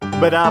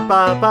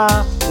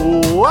Ba-da-ba-ba.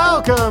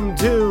 Welcome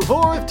to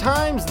Fourth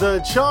Time's the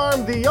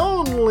Charm, the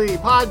only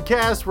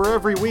podcast where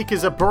every week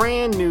is a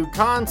brand new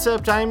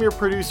concept. I'm your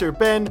producer,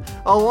 Ben,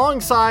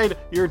 alongside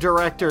your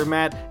director,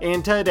 Matt,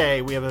 and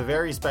today we have a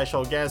very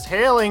special guest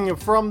hailing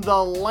from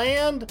the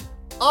land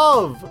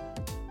of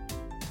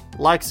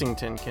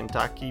Lexington,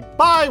 Kentucky,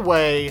 by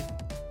way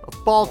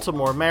of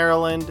Baltimore,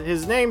 Maryland.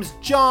 His name's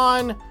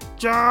John.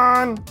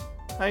 John,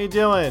 how you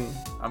doing?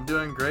 I'm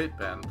doing great,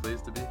 Ben.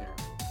 Pleased to be here.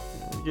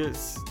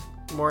 Yes,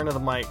 more into the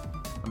mic.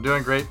 I'm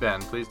doing great,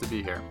 Ben. Pleased to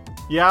be here.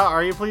 Yeah,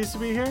 are you pleased to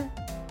be here?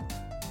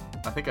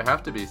 I think I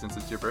have to be since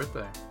it's your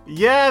birthday.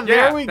 Yeah,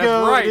 there we that's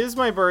go. right. It is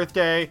my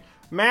birthday.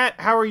 Matt,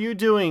 how are you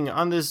doing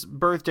on this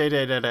birthday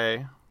day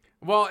today?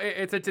 Well,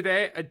 it's a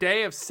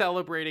day of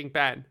celebrating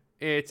Ben.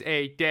 It's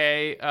a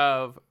day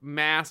of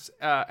mass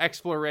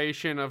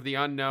exploration of the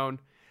unknown,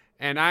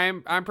 and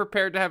I'm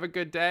prepared to have a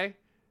good day.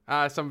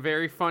 Some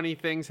very funny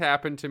things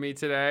happened to me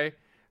today,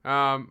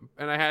 and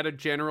I had a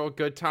general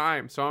good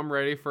time. So I'm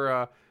ready for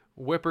a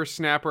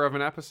whippersnapper of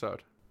an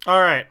episode. All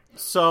right.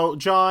 So,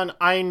 John,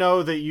 I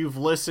know that you've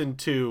listened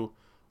to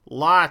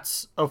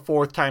lots of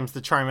Fourth Times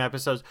the Charm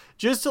episodes.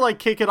 Just to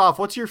kick it off,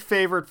 what's your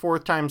favorite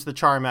Fourth Times the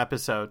Charm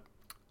episode?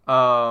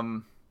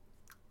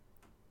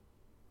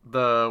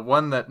 The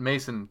one that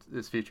Mason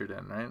is featured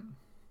in, right?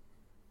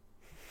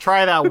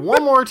 Try that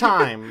one more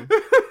time.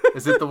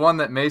 Is it the one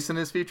that Mason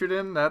is featured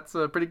in? That's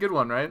a pretty good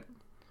one, right?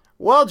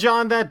 Well,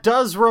 John, that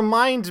does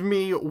remind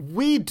me,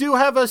 we do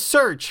have a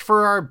search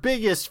for our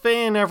biggest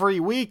fan every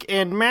week.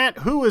 And Matt,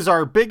 who is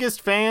our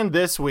biggest fan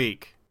this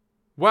week?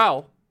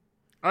 Well,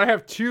 I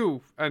have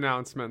two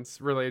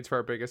announcements related to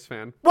our biggest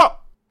fan. Whoa!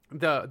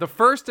 The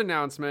first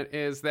announcement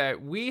is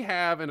that we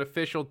have an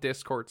official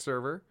Discord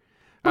server.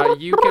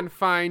 You can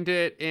find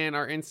it in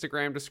our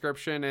Instagram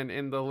description and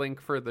in the link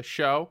for the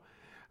show.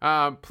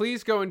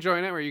 Please go and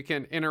join it where you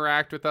can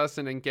interact with us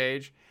and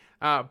engage.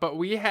 But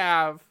we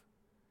have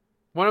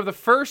one of the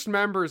first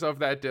members of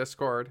that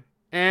Discord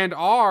and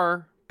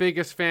our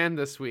biggest fan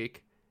this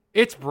week.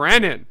 It's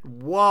Brennan.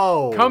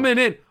 Whoa. Coming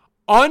in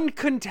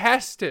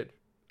uncontested,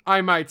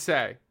 I might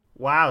say.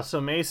 Wow, so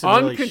Mason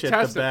really shit the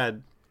Uncontested.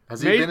 bed.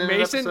 Has he been in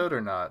Mason? an episode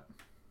or not?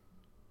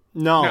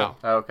 No. No.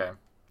 Oh, okay.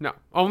 No,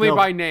 only No.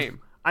 by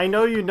name. I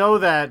know you know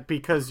that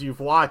because you've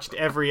watched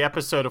every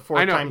episode of Four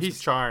I know, Times the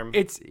Charm.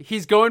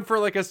 He's going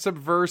for a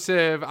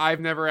subversive, I've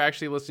never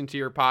actually listened to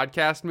your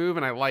podcast move,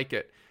 and I like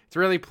it. It's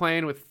really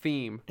playing with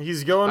theme.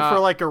 He's going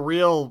for a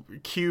real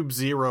Cube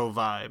Zero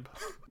vibe.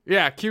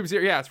 Yeah, Cube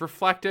Zero. Yeah, it's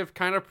reflective,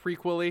 kind of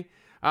prequel-y.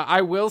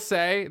 I will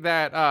say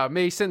that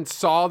Mason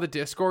saw the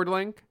Discord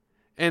link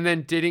and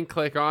then didn't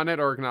click on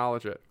it or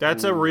acknowledge it.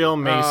 That's a real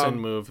Mason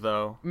move,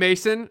 though.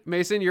 Mason,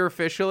 you're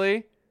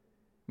officially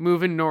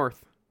moving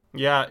north.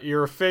 Yeah,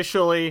 you're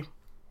officially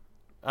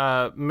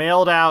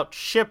mailed out,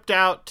 shipped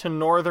out to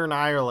Northern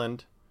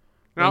Ireland.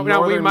 Now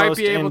we might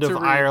be able end to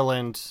of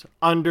Ireland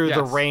under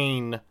the Yes.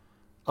 reign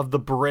of the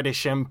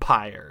British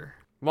Empire.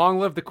 Long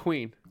live the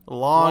Queen.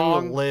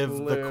 Long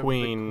live the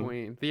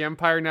Queen. The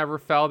Empire never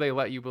fell. They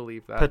let you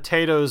believe that.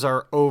 Potatoes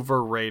are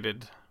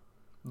overrated.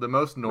 The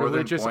most northern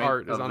Religious point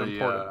art is of the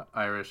unimportant.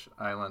 Irish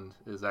island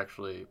is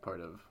actually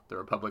part of the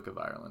Republic of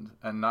Ireland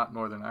and not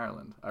Northern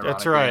Ireland, That's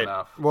ironically right.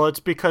 enough. Well,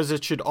 it's because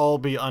it should all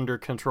be under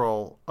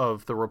control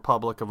of the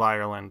Republic of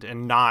Ireland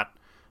and not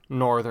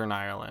Northern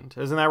Ireland.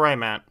 Isn't that right,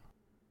 Matt?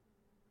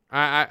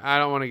 I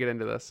don't want to get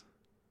into this.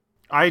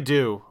 I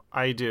do.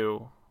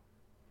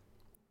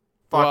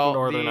 Fuck Well,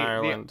 Northern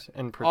Ireland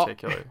in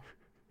particular.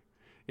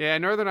 Yeah,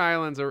 Northern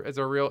Ireland is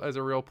a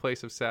real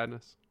place of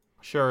sadness.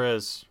 Sure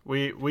is.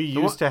 We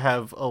used to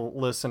have a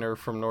listener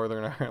from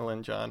Northern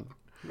Ireland, John.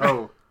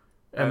 Oh,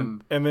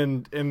 And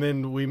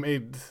then we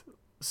made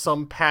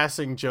some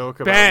passing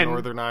joke about Ben.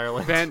 Northern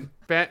Ireland.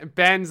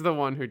 Ben's the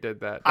one who did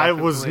that. I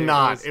was Definitely.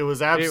 not. It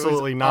was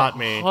absolutely not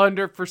me.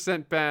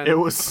 100% Ben. It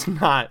was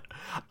not.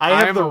 I I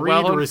have am the a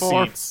read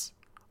well-informed- receipts.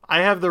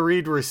 I have the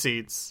read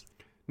receipts.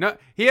 No,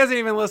 he hasn't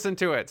even listened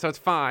to it, so it's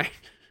fine.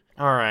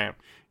 All right.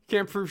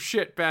 Can't prove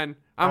shit, Ben.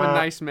 I'm a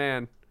nice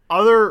man.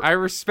 Other I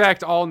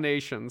respect all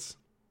nations.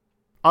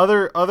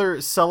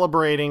 other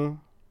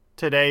celebrating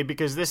today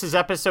because this is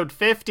episode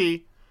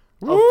 50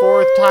 of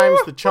Fourth Times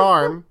the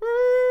Charm,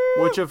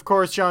 which of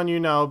course, John, you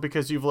know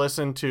because you've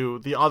listened to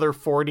the other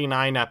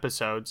 49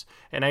 episodes,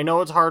 and I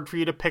know it's hard for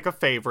you to pick a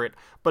favorite,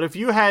 but if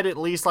you had at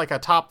least a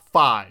top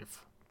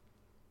 5.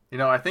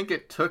 I think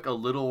it took a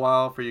little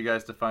while for you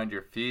guys to find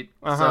your feet,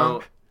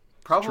 so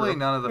probably True.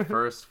 none of the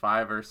first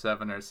 5 or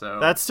 7 or so.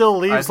 That still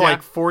leaves I-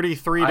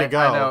 43 to go.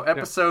 I know.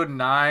 Episode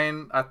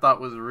 9 I thought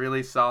was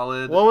really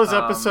solid. What was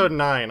episode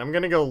 9? I'm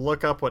gonna go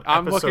look up what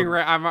I'm episode... looking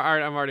right. I'm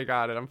already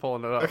got it. I'm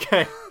pulling it up.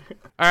 Okay.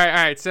 All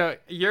right. So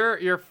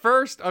your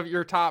first of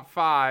your top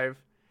 5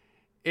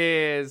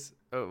 is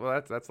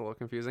that's a little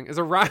confusing. Is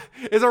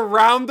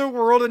around the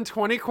world in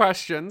 20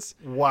 questions.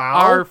 Wow.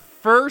 Our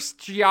first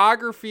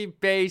geography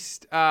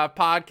based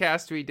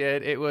podcast we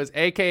did. It was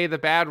AKA the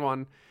bad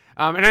one.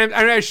 And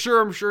I'm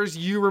sure as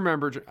you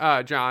remember,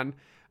 John.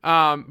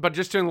 But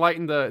just to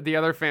enlighten the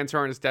other fans who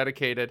aren't as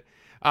dedicated,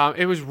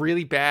 It was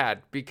really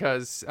bad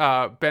because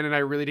Ben and I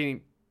really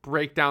didn't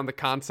break down the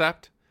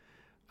concept,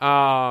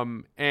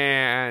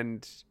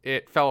 and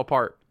it fell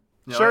apart.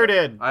 You know, Sure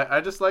did. I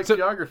just like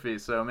geography,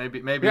 so maybe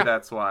Yeah.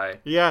 that's why.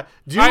 Yeah.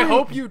 I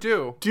hope you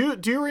do. Do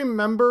you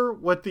remember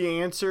what the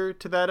answer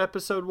to that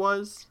episode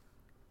was?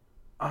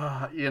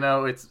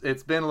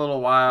 It's been a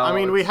little while. I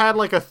mean, we had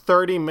like a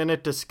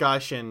 30-minute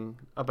discussion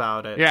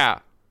about it. Yeah,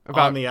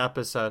 about on the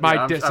episode. my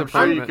I'm sure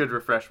disappointment. you could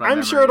refresh my I'm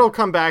memory. sure it'll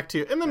come back to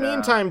you. In the Yeah.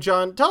 meantime,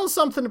 John, tell us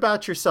something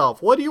about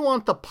yourself. What do you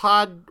want the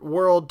pod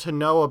world to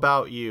know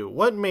about you?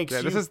 What makes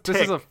you this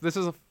tick?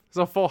 is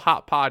a full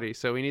hot potty,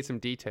 so we need some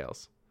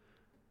details.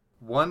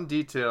 One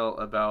detail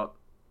about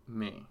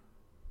me.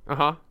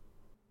 Uh-huh.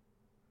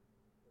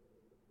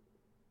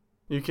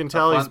 You can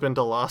tell he's fun- been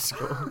to law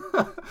school.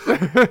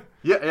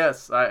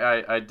 Yes,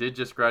 I did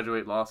just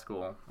graduate law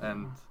school,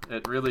 and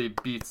it really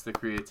beats the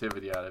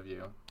creativity out of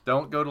you.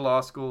 Don't go to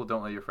law school.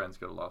 Don't let your friends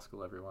go to law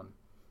school, everyone.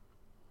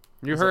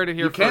 You heard it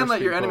here You first, can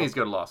let your people. enemies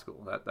go to law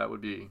school. That would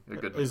be a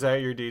good Is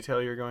that your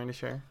detail you're going to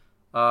share?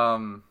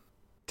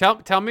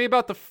 Tell me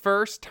about the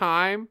first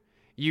time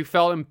you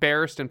felt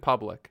embarrassed in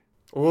public.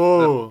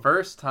 Ooh, The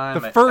first time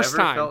The I first ever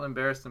time. felt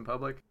embarrassed in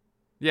public?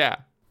 Yeah.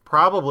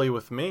 probably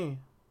with me.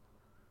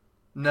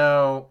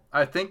 No,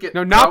 I think it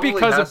No, not probably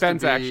because of has to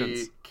Ben's be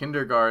actions.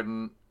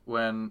 kindergarten,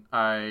 when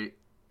I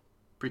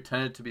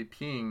pretended to be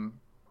peeing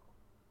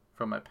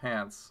from my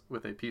pants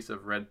with a piece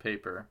of red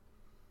paper,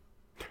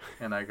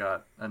 and I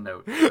got a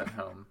note sent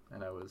home,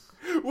 and I was...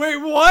 Wait,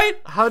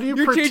 what? How do you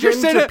Your teacher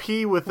pretend said to it-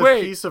 pee with a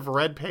Wait. piece of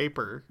red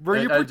paper? Were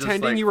you I just,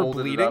 pretending you were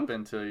folded bleeding? it up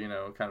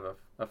into, kind of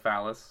a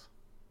phallus.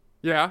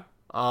 Yeah.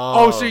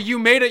 Oh, Oh, so you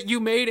made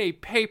a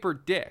paper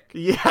dick.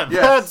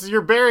 yeah,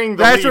 you're burying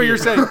the That's lead what you're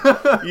here.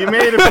 saying. You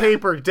made a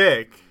paper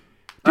dick.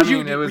 I you-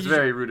 mean, it was you-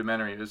 very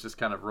rudimentary. It was just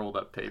kind of rolled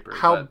up paper.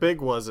 How but big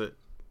was it?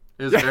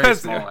 It was very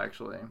Yes. small,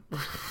 actually.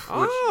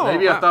 Oh,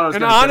 maybe I thought I was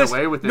an gonna get honest-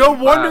 away with it No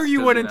in wonder class, you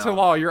 'cause, went you into know.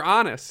 law. You're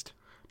honest.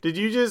 Did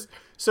you just?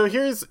 So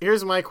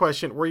here's my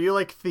question: were you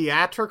like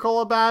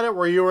theatrical about it?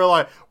 Where you were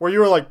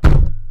like,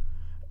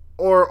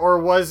 or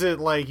was it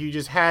like you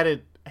just had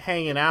it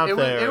hanging out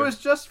there? It was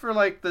just for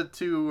like the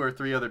 2 or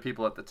 3 other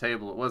people at the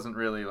table. It wasn't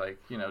really like,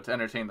 to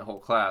entertain the whole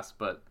class,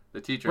 but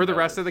the teacher... Were the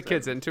rest of the noticed,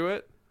 kids and- into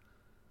it?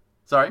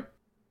 Sorry?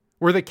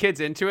 Were the kids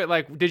into it?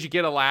 Like, did you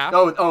get a laugh?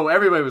 Oh,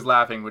 everybody was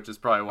laughing, which is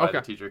probably why Okay.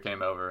 the teacher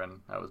came over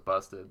and I was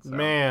busted. So.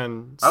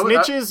 Man, I was-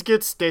 snitches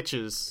get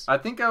stitches. I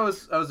think I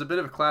was a bit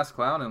of a class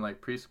clown in like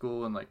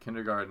preschool and like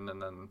kindergarten,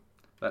 and then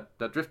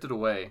that drifted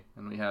away,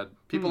 and we had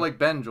people like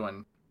Ben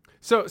join.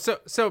 So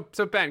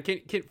Ben,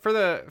 can for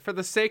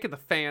the sake of the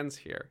fans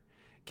here,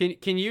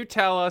 can you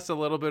tell us a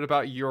little bit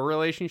about your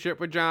relationship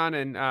with John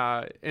and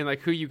like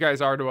who you guys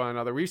are to one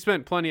another? We've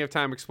spent plenty of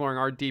time exploring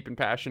our deep and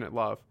passionate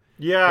love.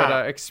 Yeah,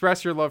 But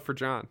express your love for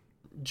John.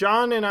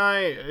 John and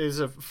I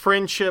is a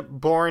friendship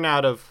born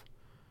out of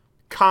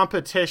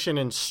competition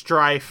and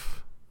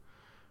strife.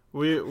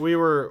 We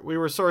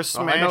were sort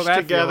of Oh, I know smashed that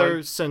together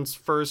feeling. since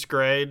first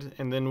grade,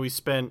 and then we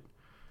spent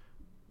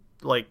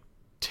like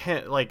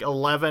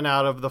 11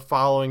 out of the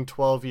following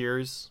 12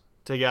 years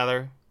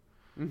together.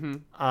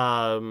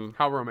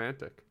 How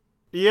romantic.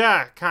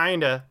 Yeah,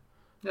 kinda.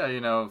 Yeah,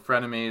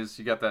 frenemies.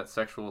 You got that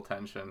sexual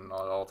tension at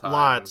all times.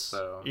 Lots.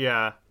 So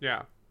Yeah.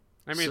 Yeah,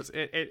 I mean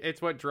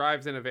it's what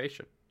drives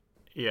innovation.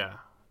 Yeah.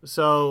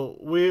 So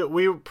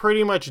we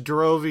pretty much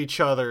drove each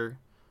other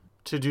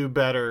to do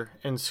better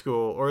in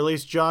school, or at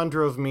least John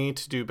drove me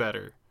to do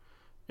better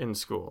in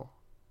school.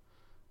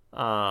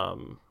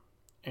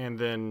 And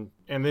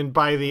then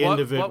by the end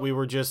of it, we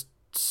were just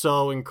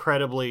so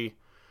incredibly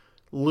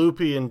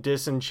loopy and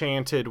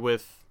disenchanted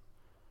with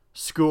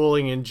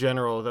schooling in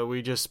general that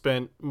we just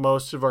spent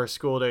most of our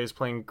school days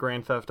playing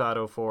Grand Theft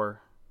Auto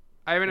 4.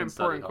 I have an And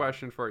study important hall.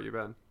 question for you,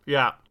 Ben.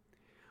 Yeah.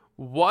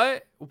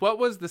 What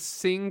was the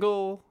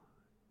single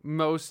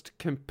most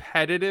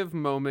competitive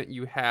moment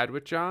you had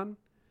with John,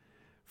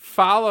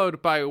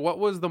 followed by what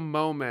was the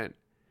moment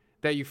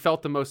that you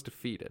felt the most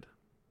defeated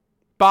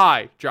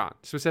by John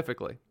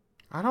specifically?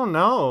 I don't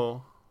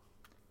know.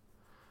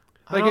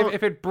 Like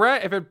if it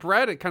bred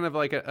a kind of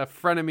like a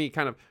frenemy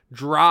kind of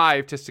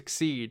drive to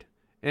succeed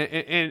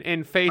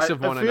in face of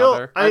one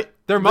another.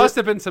 There must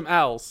have been some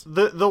L's.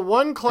 The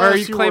one Or are class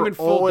you you claiming were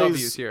full always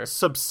W's here?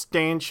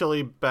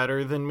 substantially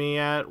better than me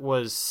at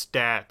was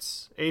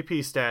stats. AP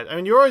stats. I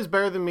mean, you were always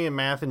better than me in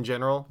math in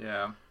general,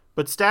 yeah.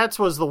 but stats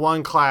was the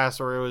one class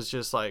where it was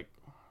just like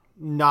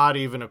not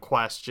even a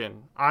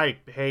question. I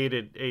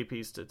hated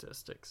AP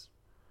statistics.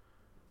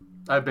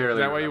 I barely.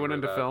 Is that why you went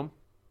remember into that, film?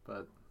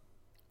 But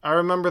I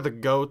remember the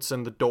goats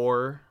and the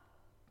door.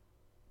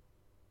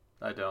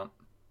 I don't.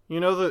 You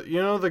know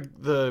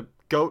the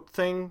goat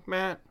thing,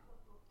 Matt?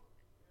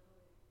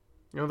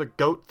 You know the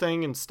goat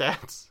thing in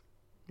stats?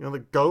 You know the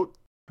goat?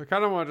 I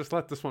kind of want to just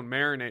let this one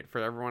marinate for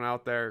everyone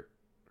out there.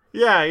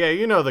 Yeah,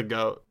 you know the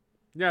goat.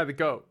 Yeah, the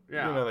goat.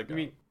 Yeah, You know the goat.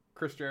 mean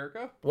Chris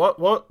Jericho? What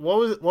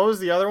was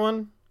the other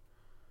one?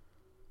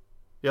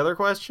 The other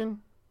question?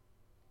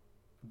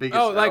 Biggest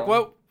Oh, like L.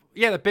 what?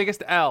 Yeah, the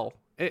biggest L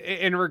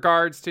in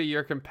regards to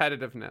your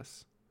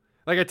competitiveness.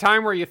 Like a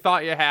time where you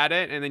thought you had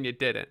it and then you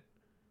didn't.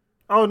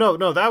 Oh, no,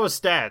 that was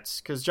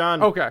stats, because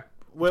John Okay.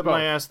 whipped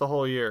my ass the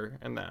whole year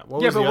in that.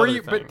 What Yeah, was but the were other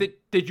you? thing?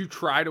 But did you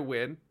try to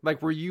win?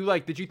 Like, were you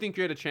like? Did you think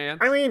you had a chance?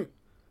 I mean,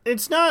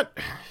 it's not...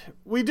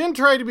 We didn't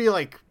try to be,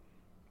 like,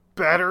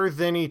 better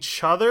than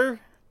each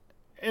other,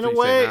 in So a you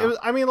say way. no. It was,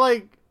 I mean,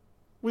 like,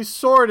 we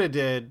sort of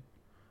did,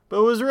 but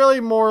it was really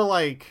more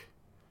like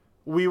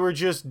we were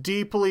just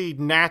deeply,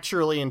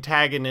 naturally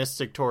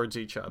antagonistic towards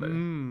each other.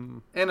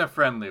 In a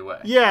friendly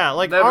way. Yeah,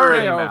 like, Never our...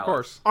 any Yeah, of malice.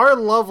 course. Our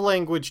love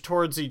language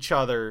towards each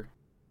other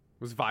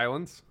Was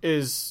violence?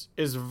 is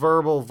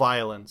verbal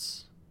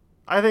violence.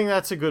 I think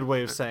that's a good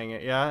way of saying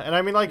it, yeah? And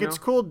I mean, like, it's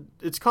cool,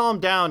 it's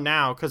calmed down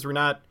now because we're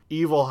not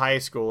evil high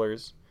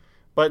schoolers.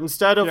 But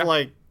instead of, Yeah.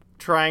 like,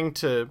 trying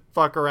to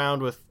fuck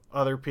around with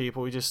other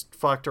people, we just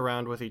fucked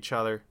around with each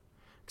other.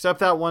 Except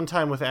that one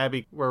time with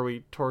Abby where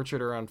we tortured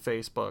her on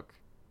Facebook.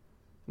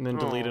 And then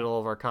deleted all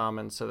of our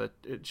comments so that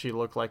she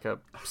looked like a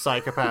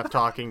psychopath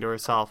talking to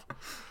herself.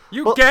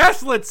 You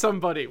gaslit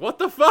somebody. What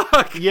the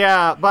fuck?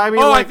 Yeah, but I mean,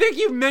 Oh, like, I think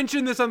you've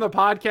mentioned this on the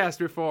podcast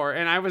before,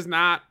 and I was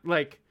not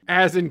like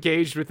as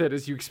engaged with it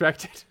as you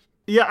expected.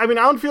 yeah, I mean,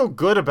 I don't feel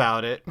good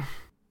about it.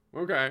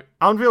 Okay.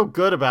 I don't feel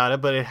good about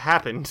it, but it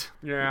happened.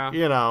 Yeah.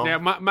 You know. Yeah,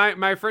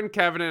 my friend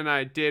Kevin and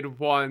I did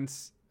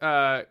once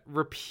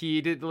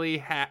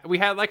repeatedly we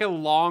had like a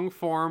long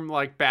form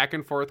like back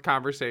and forth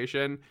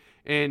conversation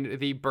in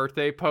the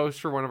birthday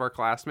post for one of our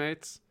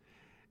classmates.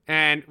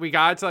 And we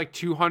got to like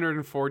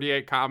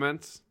 248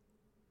 comments.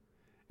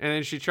 And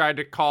then she tried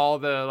to call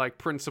the like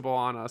principal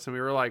on us, and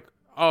we were like,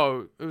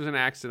 "Oh, it was an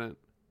accident."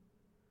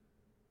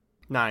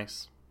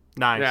 Nice.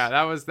 Yeah,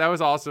 that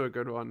was also a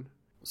good one.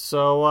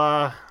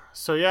 So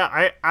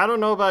yeah, I don't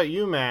know about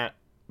you, Matt,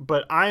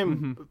 but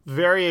I'm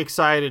very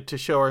excited to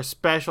show our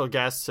special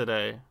guest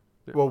today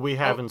what we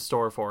have in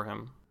store for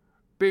him.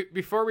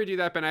 Before we do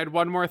that, Ben, I had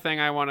one more thing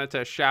I wanted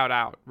to shout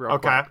out real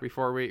quick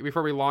before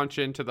we launch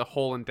into the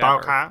whole endeavor.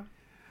 Okay.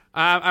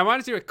 I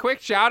wanted to do a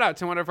quick shout out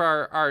to one of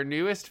our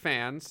newest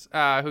fans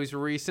who's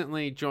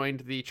recently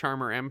joined the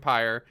Charmer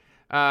Empire,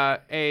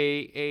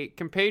 a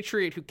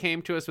compatriot who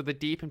came to us with a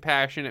deep and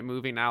passionate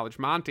movie knowledge,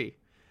 Monty.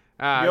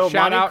 Yo,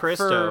 shout Monte out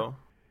Cristo.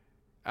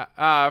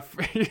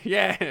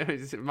 yeah,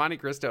 it's Monte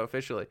Cristo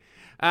officially.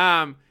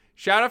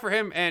 Shout out for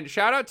him, and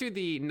shout out to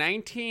the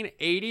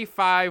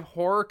 1985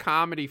 horror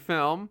comedy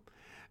film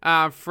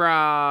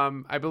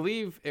from, I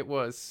believe it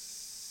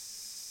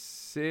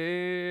was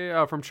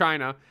from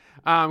China,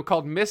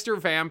 called Mr.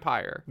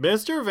 Vampire.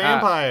 Mr.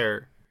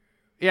 Vampire.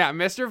 Yeah,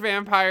 Mr.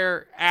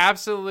 Vampire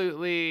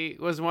absolutely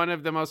was one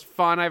of the most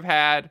fun I've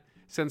had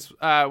since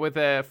with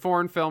a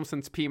foreign film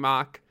since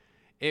PMOC.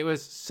 It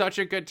was such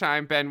a good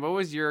time. Ben, what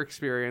was your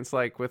experience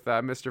like with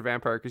Mr.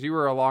 Vampire? Because you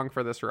were along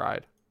for this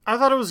ride. I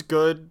thought it was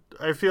good.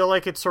 I feel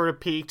like it sort of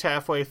peaked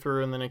halfway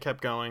through and then it kept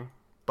going.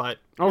 But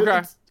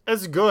Okay.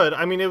 it's good.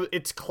 I mean,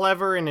 it's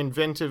clever and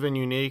inventive and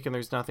unique, and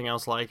there's nothing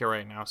else like it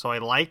right now. So I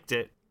liked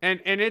it. And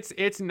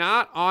it's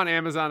not on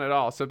Amazon at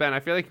all. So Ben, I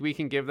feel like we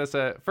can give this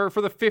for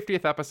the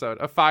 50th episode,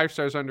 a 5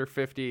 stars under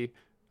 50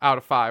 out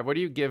of 5. What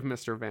do you give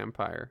Mr.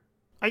 Vampire?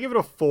 I give it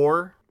a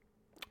 4.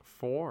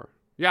 4.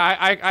 Yeah,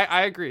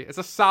 I agree. It's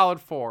a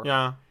solid 4.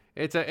 Yeah.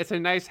 It's a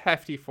nice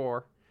hefty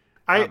 4.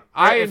 I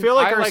feel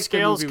like our liked the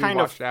scale's movie we kind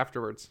of watched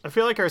afterwards. I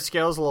feel like our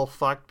scale's a little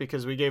fucked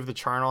because we gave the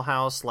Charnel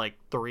House like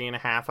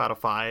 3.5 out of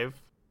 5.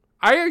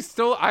 I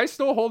still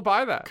hold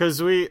by that.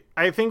 Because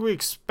I think we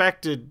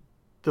expected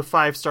the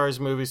 5 stars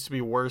movies to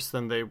be worse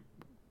than they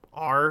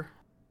are.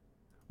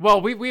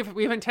 Well, we've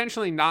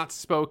intentionally not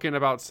spoken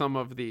about some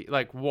of the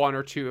like 1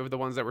 or 2 of the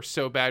ones that were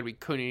so bad we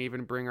couldn't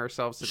even bring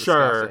ourselves to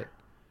discuss it.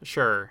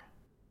 Sure.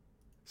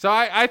 So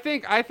I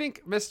think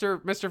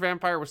Mr.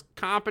 Vampire was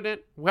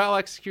competent, well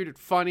executed,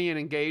 funny, and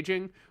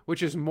engaging,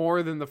 which is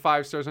more than the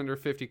 5 stars under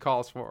 50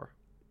 calls for.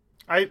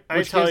 I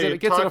Which tell gives you, it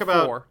gets it a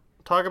 4.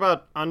 talk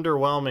about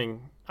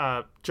underwhelming.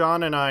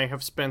 John and I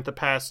have spent the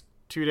past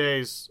 2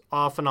 days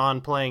off and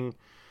on playing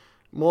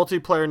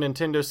multiplayer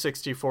Nintendo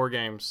 64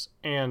 games,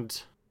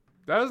 and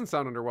That doesn't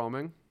sound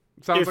underwhelming.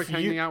 It sounds If like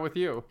hanging out with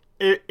you.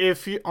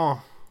 if you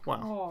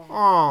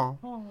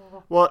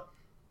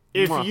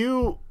if Mwah.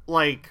 you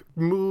like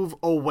move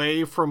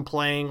away from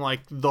playing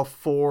like the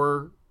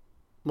 4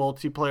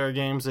 multiplayer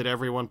games that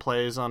everyone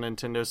plays on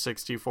Nintendo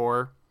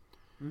 64,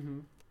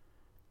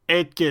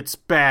 it gets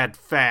bad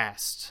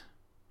fast.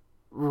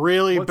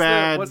 Really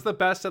bad. What's the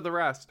best of the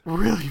rest?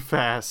 Really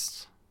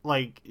fast.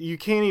 Like you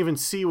can't even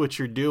see what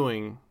you're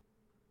doing.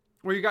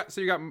 Well, you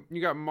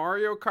got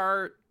Mario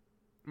Kart,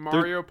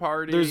 Mario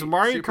Party, there's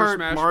Mario Super Kart,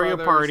 Smash Mario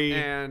Brothers, Party,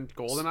 and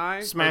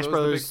GoldenEye. Smash Are those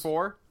Brothers. the big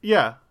 4.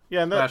 Yeah,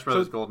 and Smash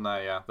Brothers,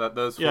 GoldenEye, yeah.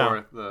 Those 4,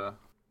 Yeah. the...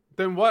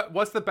 Then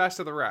what's the best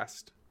of the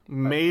rest?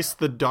 Mace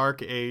the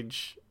Dark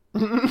Age.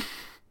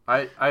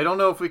 I don't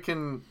know if we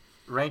can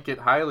rank it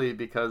highly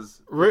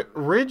because...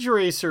 Ridge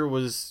Racer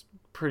was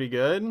pretty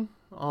good,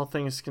 all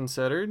things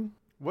considered.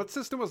 What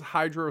system was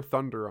Hydro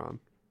Thunder on?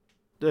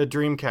 The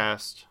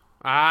Dreamcast.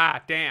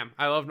 Ah, damn!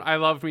 I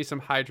loved me some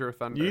Hydro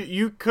Thunder.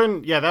 You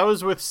couldn't. Yeah, that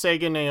was with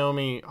Sega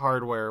Naomi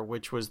hardware,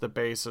 which was the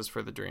basis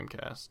for the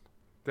Dreamcast.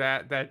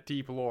 that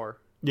deep lore.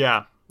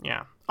 Yeah.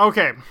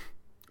 Okay.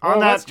 On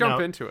that Let's jump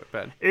note, into it,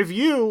 Ben. if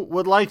you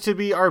would like to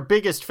be our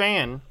biggest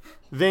fan,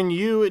 then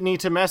you need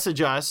to message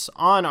us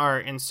on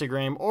our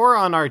Instagram or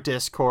on our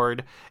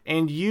Discord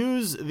and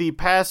use the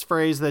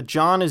passphrase that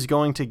John is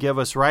going to give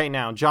us right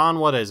now. John,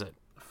 what is it?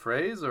 A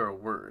phrase or a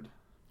word?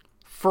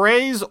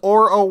 Phrase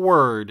or a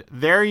word.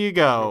 There you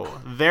go.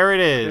 There it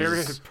is. There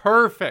it is.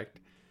 Perfect.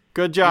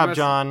 Good job,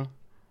 John.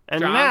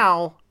 And John,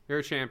 now you're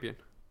a champion.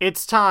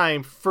 it's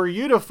time for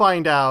you to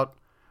find out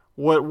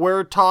what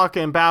we're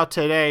talking about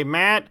today.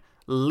 Matt,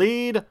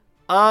 lead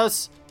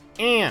us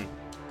in.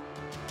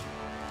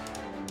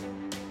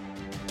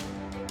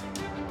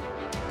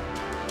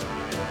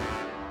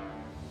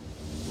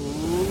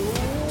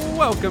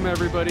 Welcome,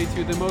 everybody,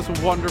 to the most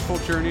wonderful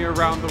journey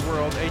around the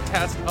world. A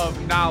test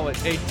of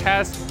knowledge, a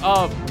test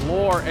of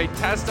lore, a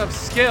test of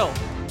skill.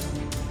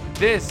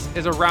 This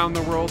is Around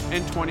the World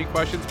in 20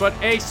 Questions, but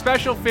a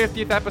special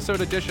 50th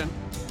episode edition.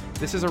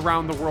 This is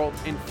Around the World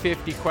in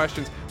 50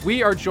 Questions.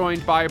 We are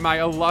joined by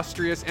my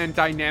illustrious and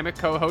dynamic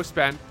co-host,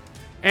 Ben,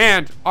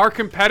 and our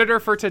competitor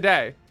for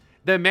today,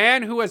 the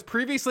man who has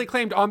previously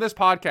claimed on this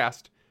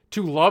podcast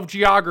to love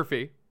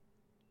geography,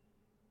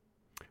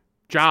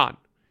 John.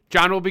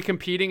 John will be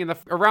competing in the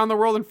Around the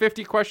World in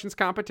 50 Questions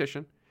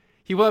competition.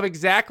 He will have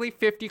exactly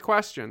 50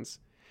 questions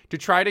to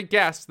try to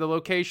guess the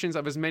locations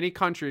of as many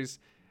countries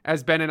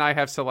as Ben and I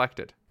have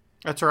selected.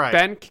 That's right.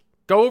 Ben,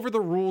 go over the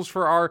rules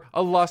for our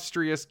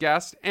illustrious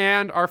guest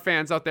and our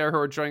fans out there who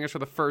are joining us for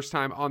the first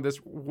time on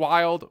this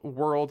wild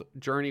world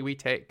journey we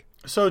take.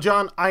 So,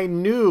 John, I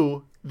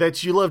knew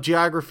that you love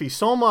geography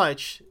so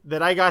much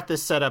that I got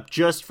this set up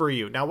just for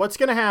you. Now, what's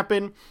going to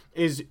happen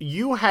is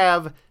you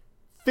have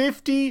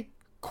 50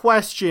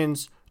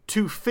 questions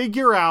to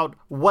figure out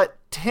what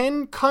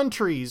 10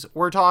 countries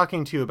we're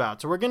talking to you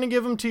about. So we're going to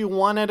give them to you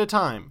one at a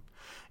time.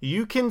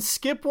 You can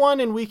skip one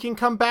and we can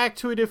come back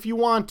to it if you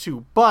want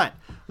to. But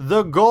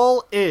the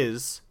goal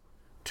is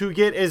to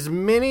get as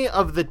many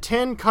of the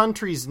 10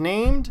 countries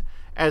named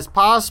as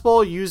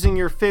possible using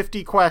your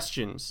 50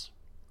 questions.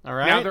 All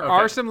right? Now, there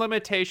are some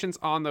limitations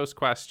on those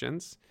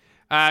questions.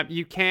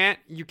 You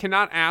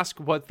cannot ask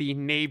what the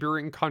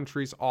neighboring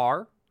countries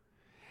are.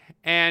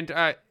 And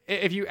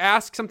if you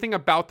ask something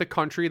about the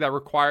country that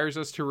requires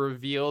us to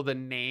reveal the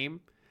name,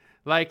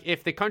 like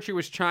if the country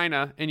was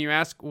China and you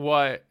ask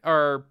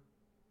China,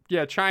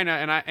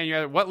 and you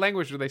ask, what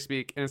language do they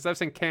speak? And instead of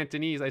saying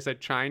Cantonese, I said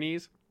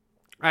Chinese,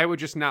 I would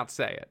just not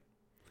say it.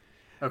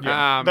 Okay.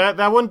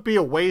 That wouldn't be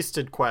a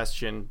wasted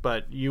question,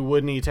 but you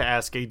would need to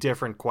ask a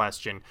different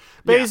question.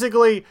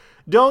 Basically,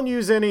 don't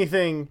use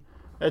anything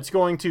that's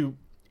going to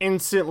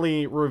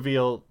instantly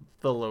reveal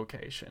the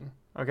location.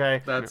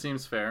 Okay? That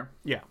seems fair.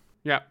 Yeah.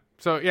 Yeah.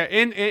 So yeah,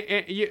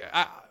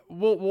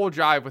 we'll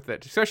jive with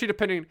it, especially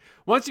depending.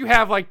 Once you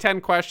have like 10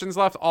 questions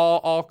left,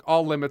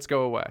 all limits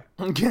go away.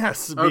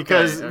 Yes,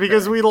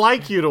 because we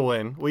like you to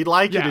win. We'd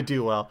like you to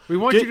do well. We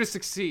want you to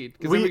succeed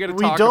because then we get to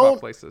talk about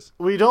places.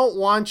 We don't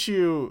want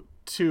you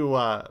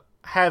to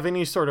have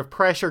any sort of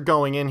pressure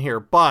going in here,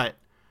 but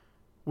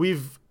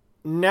we've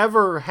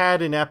never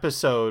had an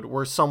episode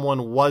where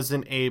someone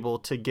wasn't able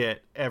to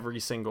get every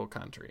single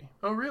country.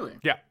 Oh, really?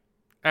 Yeah.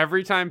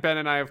 Every time Ben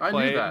and I have knew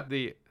played, that.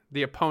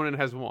 the opponent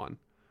has won.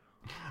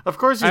 Of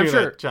course you knew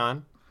sure. that,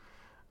 John.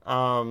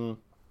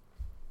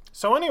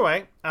 So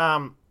anyway,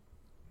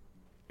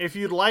 if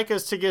you'd like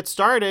us to get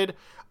started,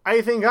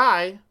 I think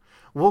I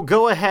will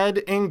go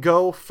ahead and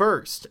go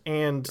first.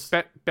 And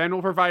Ben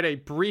will provide a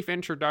brief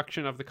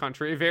introduction of the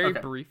country, a very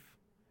brief.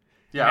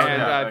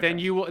 Yeah. And then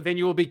you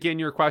will begin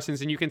your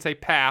questions, and you can say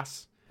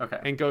pass. Okay.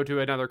 And go to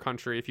another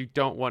country if you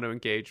don't want to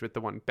engage with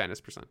the one Ben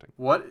is presenting.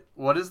 What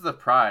is the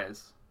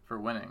prize for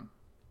winning?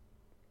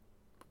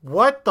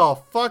 What the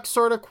fuck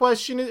sort of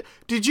question is?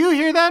 Did you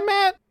hear that,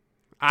 Matt?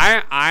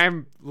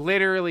 I'm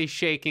literally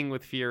shaking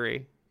with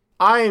fury.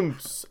 I'm.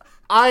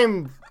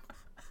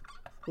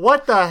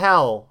 What the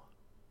hell?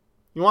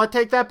 You want to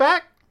take that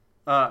back?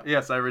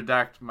 Yes, I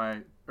redact my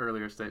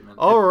earlier statement.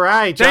 All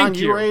right, John, Thank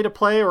you. you ready to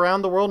play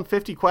Around the World in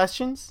 50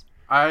 Questions?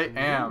 I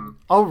am.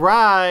 All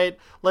right,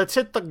 let's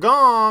hit the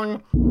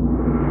gong.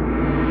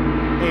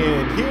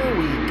 And here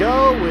we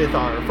go with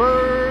our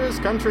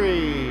first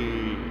country.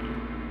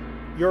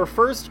 Your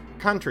first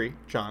country,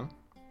 John.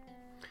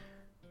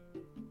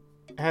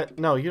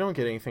 No, you don't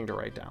get anything to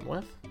write down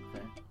with.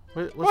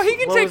 Well, he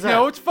can take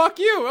notes. Fuck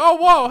you. Oh,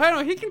 whoa. Hang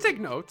on. He can take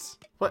notes.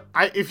 What?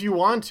 If you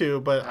want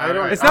to, but I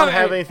don't. It's I don't not-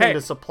 have anything hey,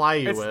 to supply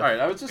you with. All right,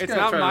 I was just It's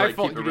gonna not try my to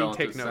fault keep you a didn't take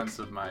relative notes. sense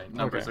of my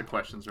numbers Okay. of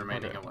questions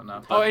remaining and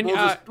whatnot. Oh, But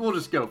and, we'll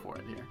just go for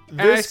it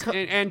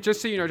here. And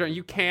just so you know, John,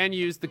 you can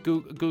use the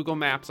Google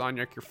Maps on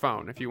your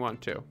phone if you want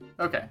to.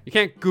 Okay. You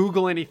can't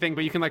Google anything,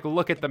 but you can like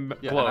look at the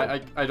Yeah,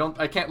 globe.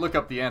 I can't look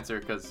up the answer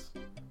because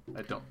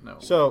I don't know.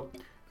 So,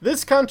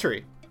 this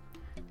country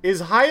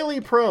is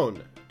highly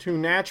prone to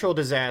natural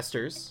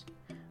disasters.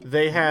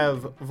 They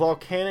have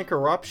volcanic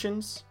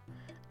eruptions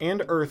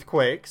and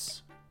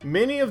earthquakes.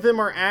 Many of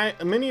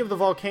the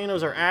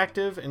volcanoes are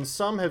active, and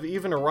some have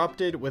even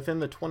erupted within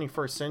the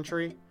 21st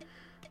century.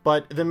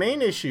 But the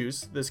main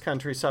issues this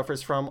country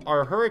suffers from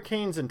are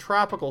hurricanes and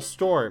tropical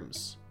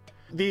storms.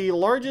 The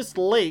largest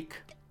lake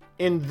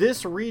in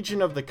this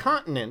region of the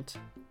continent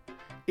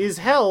is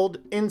held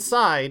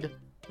inside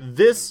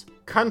this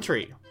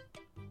country.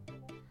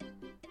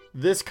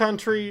 This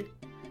country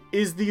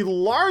is the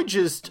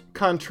largest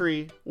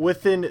country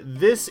within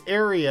this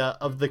area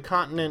of the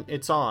continent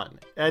it's on.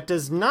 That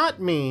does not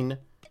mean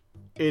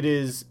it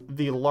is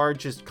the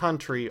largest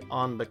country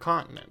on the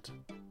continent.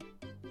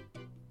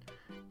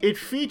 It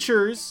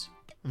features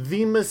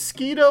the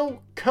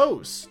Mosquito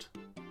Coast,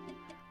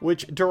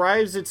 which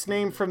derives its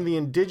name from the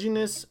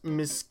indigenous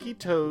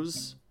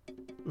mosquitoes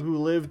who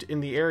lived in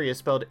the area,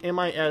 spelled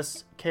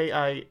Miskito.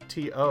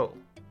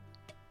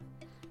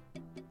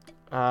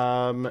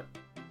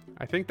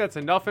 I think that's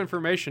enough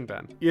information,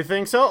 Ben. You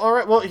think so? All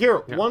right, well,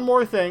 here, Yeah. one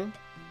more thing.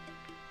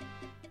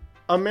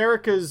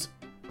 America's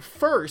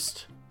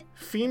first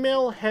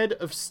female head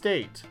of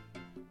state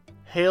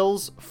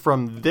hails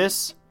from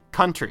this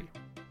country.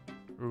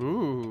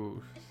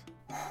 Ooh.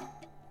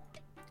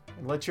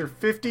 Let your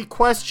 50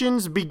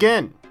 questions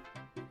begin.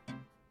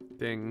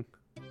 Ding.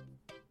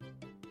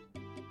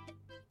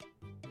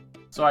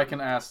 So I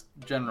can ask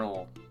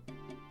general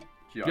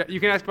Yeah, geography. you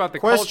can ask about the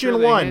Question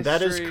culture, the one,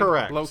 that is history,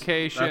 correct.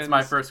 Locations. That's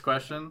my first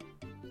question.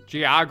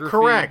 Geography.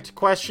 Correct.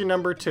 Question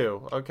number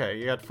 2. Okay,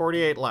 you got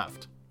 48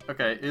 left.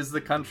 Okay, is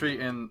the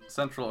country in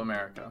Central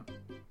America?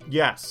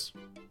 Yes.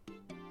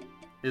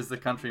 Is the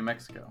country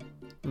Mexico?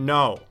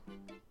 No.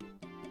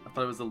 I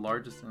thought it was the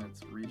largest in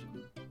its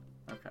region.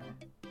 Okay.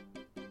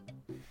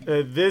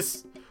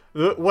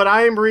 What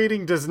I am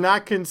reading does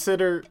not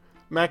consider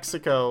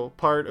Mexico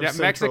part of Yeah,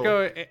 Central.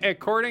 Mexico,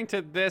 according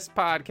to this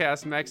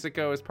podcast,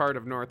 Mexico is part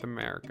of North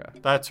America.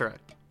 That's right.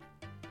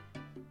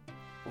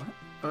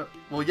 What?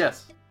 Well,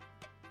 yes.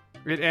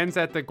 It ends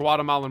at the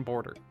Guatemalan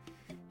border.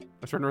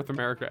 That's where North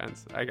America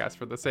ends, I guess,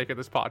 for the sake of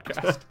this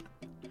podcast.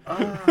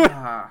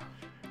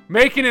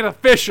 Making it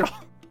official.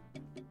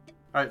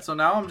 Alright, so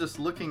now I'm just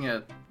looking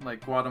at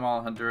like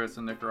Guatemala, Honduras,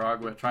 and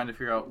Nicaragua, trying to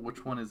figure out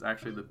which one is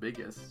actually the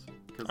biggest.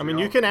 I mean,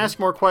 you can ask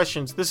more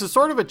questions. This is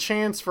sort of a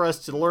chance for us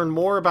to learn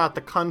more about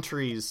the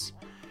countries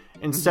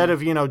instead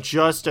of,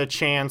 just a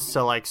chance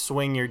to like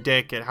swing your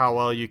dick at how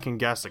well you can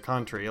guess a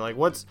country. Like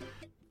what's...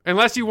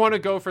 Unless you want to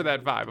go for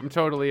that vibe. I'm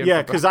totally in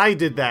Yeah, for because that. I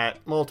did that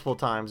multiple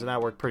times and that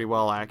worked pretty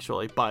well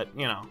actually. But,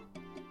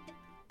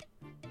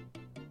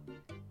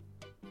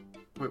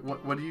 Wait,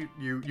 what do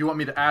you want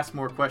me to ask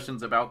more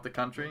questions about the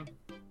country?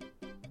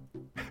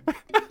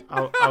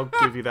 I'll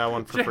give you that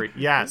one for free.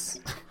 Yes.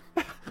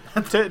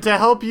 to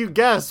help you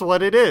guess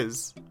what it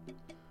is.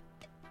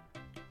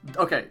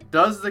 Okay,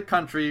 does the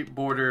country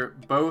border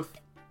both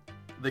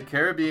the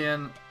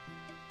Caribbean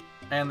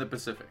and the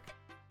Pacific?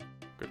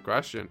 Good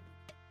question.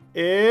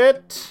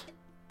 It...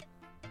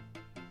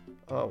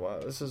 Oh, wow.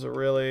 This is a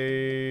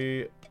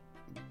really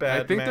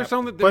bad I think map. there's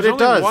only But it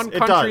does. one It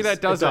country does.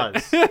 that does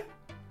It it.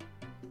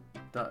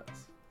 does. Does.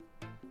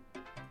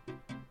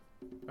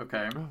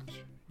 Okay. Oh,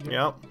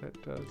 Yep.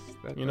 That does.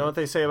 That You know what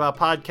they say about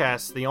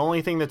podcasts? The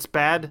only thing that's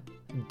bad?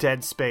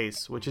 Dead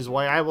space, which is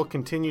why I will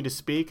continue to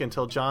speak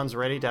until John's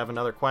ready to have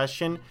another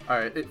question.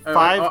 Alright. 5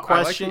 I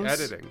questions. like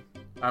the editing.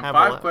 I have have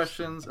 5 left.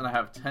 questions and I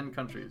have 10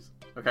 countries.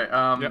 Okay,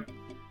 Yep.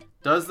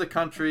 Does the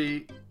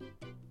country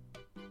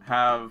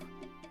have...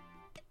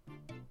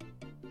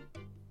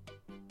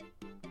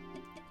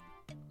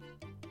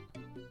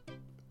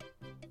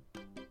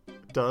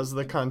 Does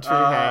the country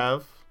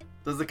have...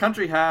 Does the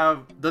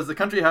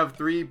country have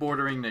 3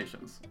 bordering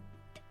nations?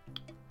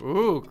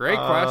 Ooh, great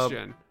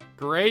question.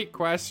 Great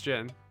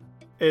question.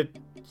 It...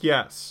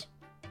 Yes.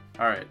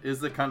 Alright, is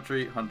the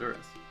country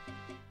Honduras?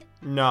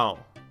 No.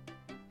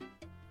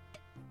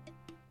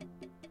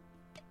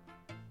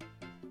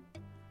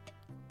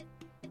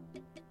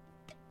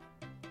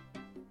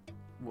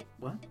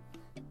 What?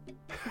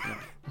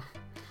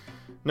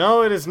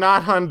 No, it is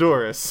not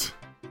Honduras.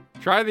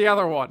 Try the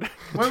other one.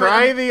 Wait,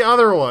 Try the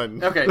other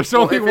one. Okay, There's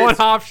well, only if one it's-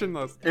 option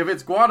list. If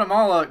it's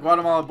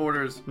Guatemala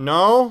borders...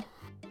 No?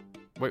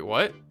 Wait,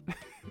 what?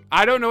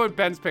 I don't know what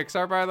Ben's picks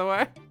are, by the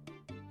way.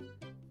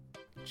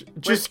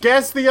 Just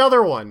guess the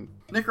other one.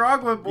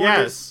 Nicaragua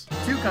borders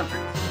 2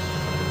 countries.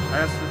 I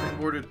asked if it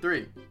bordered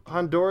 3.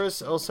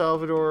 Honduras, El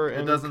Salvador, It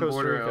and doesn't Costa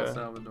border Rica. El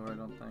Salvador, I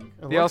don't think.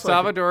 It The El looks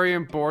like it-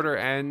 Salvadorian border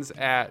ends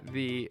at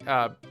the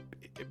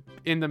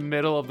in the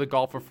middle of the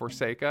Gulf of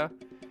Forsaca,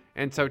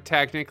 and so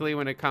technically,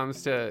 when it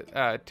comes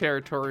to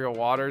territorial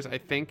waters, I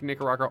think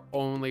Nicaragua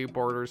only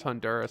borders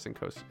Honduras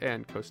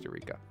and Costa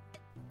Rica.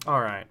 All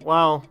right.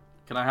 Well,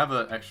 Can I have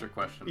an extra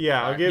question? yeah,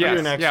 I'll Alright. give you Yes,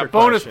 an extra yeah,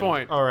 bonus question.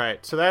 point. All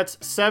right. So that's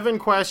 7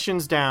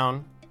 questions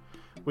down.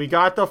 We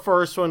got the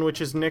first one, which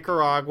is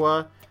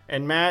Nicaragua.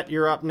 And Matt,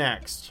 you're up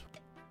next.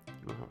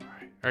 All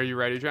right. Are you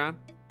ready, John?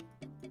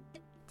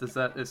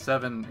 Is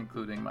 7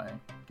 including my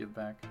give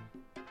back?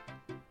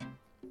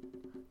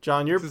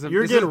 John, you're This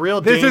is getting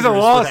real this dangerous is a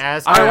loss. with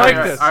asking I like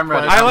us this. I'm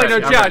ready. I I'm like ready,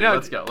 no, I'm John. ready.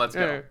 No. Let's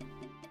go.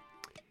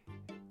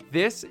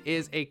 This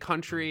is a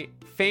country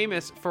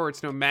famous for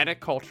its nomadic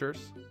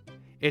cultures,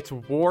 its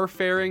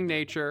warfaring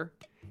nature,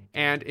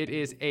 and it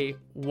is a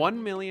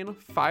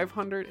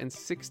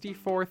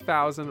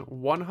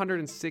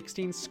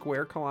 1,564,116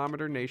 square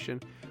kilometer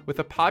nation with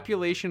a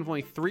population of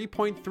only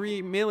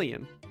 3.3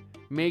 million,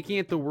 making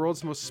it the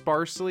world's most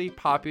sparsely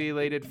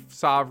populated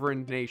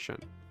sovereign nation.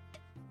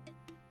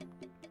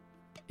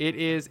 It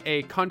is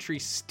a country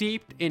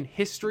steeped in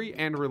history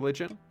and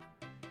religion,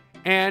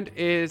 and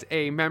is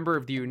a member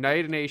of the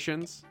United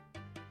Nations,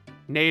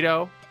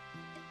 NATO,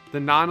 the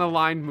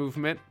Non-Aligned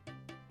Movement,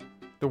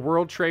 the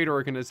World Trade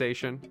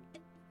Organization,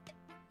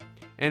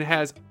 and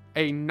has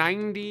a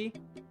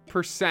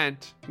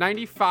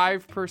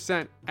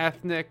 95%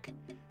 ethnic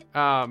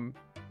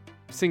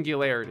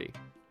singularity.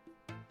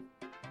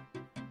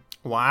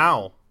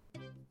 Wow.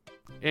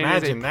 And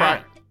Imagine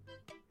that.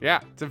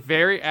 Yeah, it's a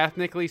very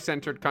ethnically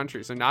centered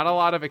country, so not a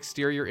lot of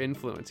exterior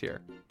influence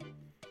here.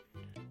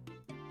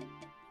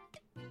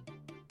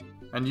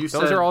 And you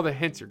Those are all the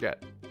hints you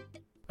get.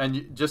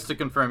 And just to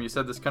confirm, you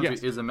said this country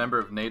Yes. is a member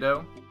of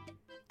NATO?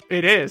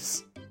 It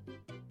is.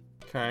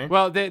 Okay.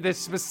 Well, the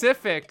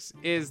specifics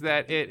is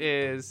that it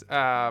is.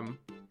 Wait,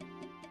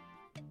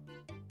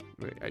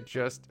 I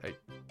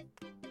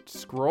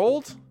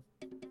scrolled.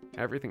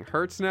 Everything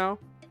hurts now.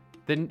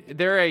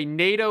 They're a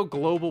NATO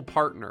global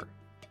partner.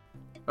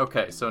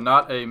 Okay, so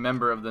not a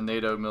member of the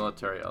NATO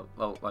military,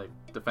 like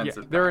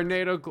defensive. Yeah, they're a pact.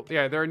 NATO.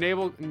 They're a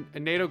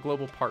NATO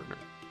global partner.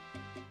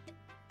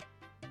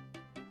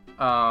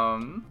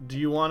 Do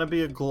you want to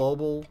be a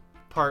global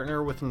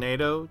partner with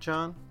NATO,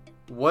 John?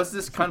 Was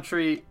this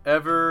country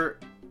ever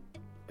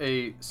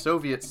a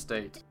Soviet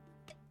state?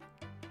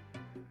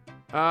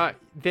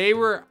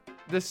 The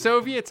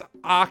Soviets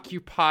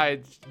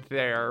occupied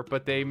there,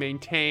 but they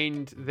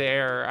maintained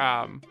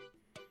their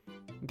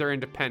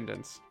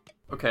independence.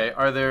 Okay,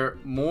 are there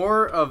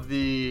more of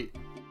the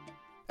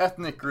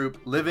ethnic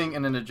group living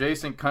in an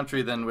adjacent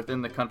country than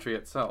within the country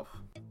itself?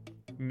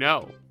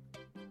 No.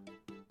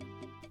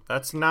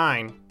 That's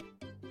 9.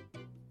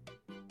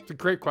 It's a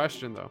great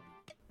question, though.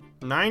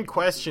 9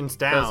 questions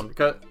down.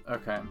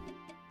 Okay.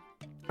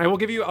 I'll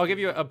give you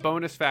a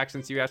bonus fact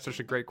since you asked such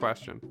a great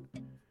question.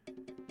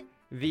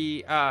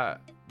 The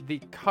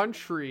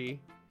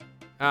country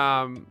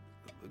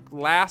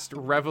last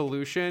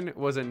revolution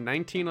was in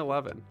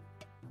 1911.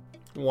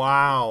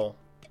 Wow.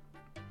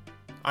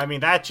 I mean,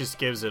 that just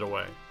gives it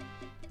away.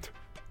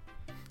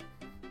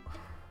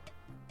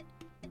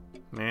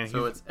 Man,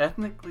 So it's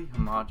ethnically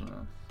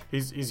homogenous.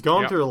 he's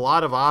going through a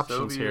lot of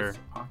options Soviets here.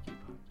 occupied.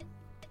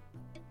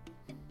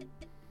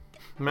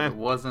 Man,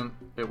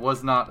 It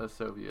was not a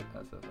Soviet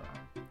SSR.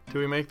 do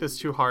we make this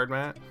too hard,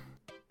 Matt?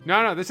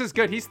 No, this is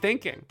good. He's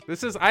thinking.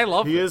 I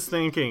love He this. is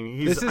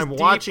thinking. This is I'm deep.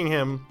 watching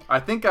him. I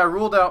think I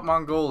ruled out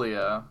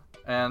Mongolia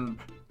and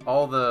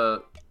all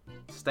the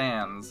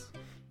stands.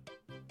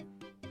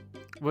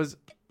 Was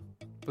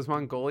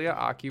Mongolia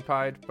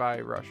occupied by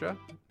Russia?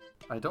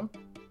 I don't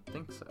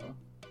think so.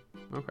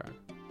 Okay.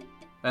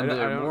 And I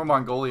there are don't- more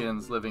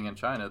Mongolians living in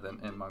China than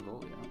in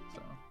Mongolia.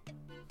 So,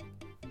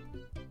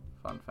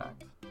 fun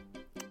fact.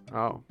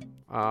 Oh.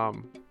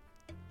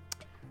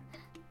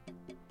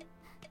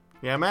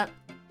 Yeah, Matt?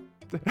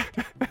 I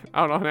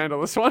don't know how to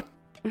handle this one.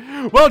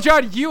 Well,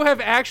 John, you have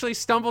actually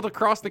stumbled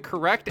across the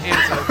correct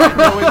answer by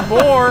knowing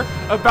more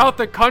about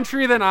the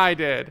country than I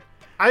did.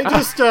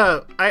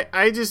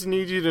 I just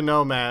need you to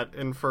know, Matt,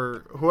 and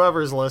for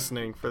whoever's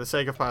listening, for the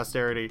sake of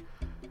posterity,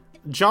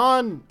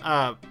 John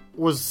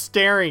was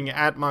staring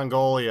at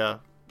Mongolia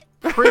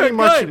pretty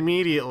much Good.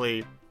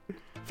 immediately.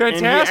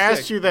 Fantastic. And he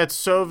asked you that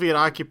Soviet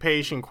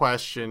occupation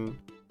question.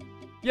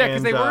 Yeah,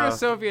 because they and, weren't a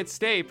Soviet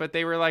state, but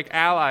they were like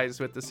allies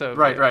with the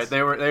Soviets. Right.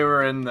 They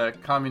were in the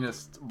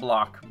communist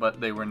bloc,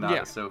 but they were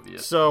not a Soviet.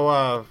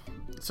 So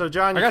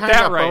John, you I got kind of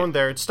that got right. boned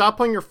there. Stop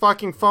putting your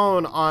fucking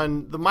phone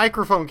on the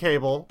microphone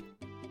cable.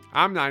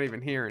 I'm not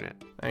even hearing it.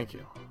 Thank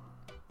you.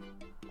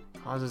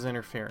 Causes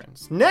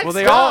interference. Next Well,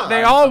 they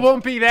up! all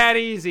won't be that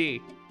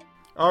easy.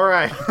 All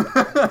right.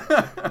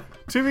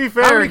 To be How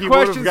fair, many he would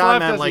have questions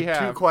gotten left at does he like 2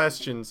 have?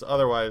 questions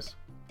otherwise.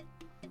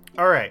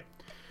 All right.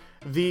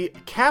 The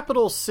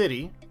capital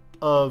city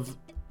of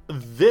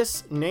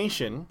this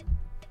nation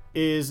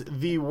is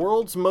the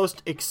world's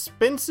most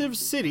expensive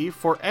city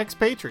for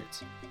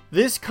expatriates.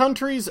 This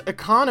country's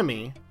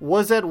economy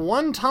was at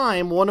one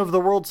time one of the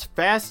world's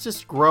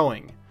fastest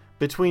growing.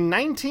 Between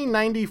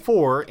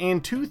 1994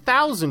 and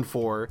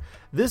 2004,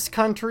 this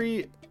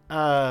country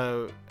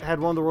had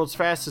one of the world's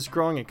fastest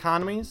growing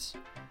economies.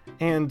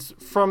 And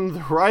from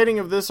the writing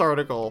of this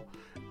article,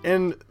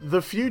 in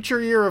the future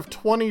year of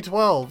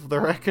 2012,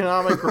 their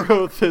economic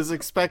growth is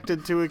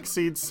expected to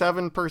exceed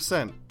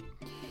 7%.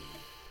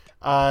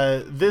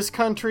 This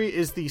country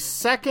is the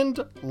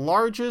second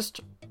largest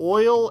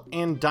oil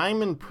and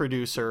diamond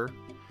producer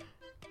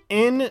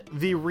in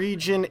the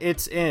region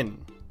it's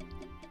in.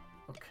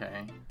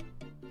 Okay.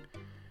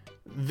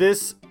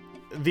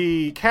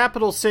 The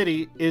capital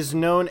city is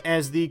known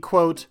as the,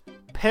 quote,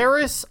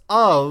 Paris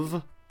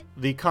of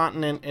the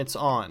continent it's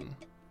on.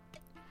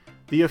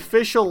 The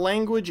official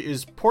language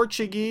is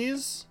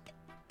Portuguese.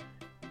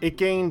 It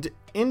gained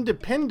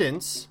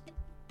independence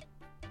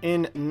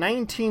in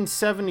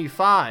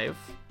 1975,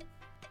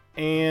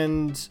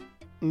 and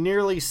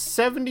nearly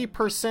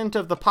 70%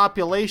 of the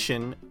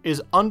population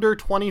is under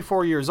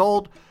 24 years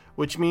old,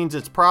 which means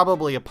it's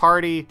probably a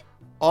party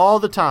all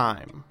the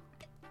time.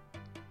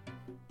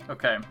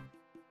 Okay.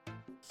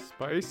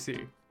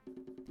 Spicy.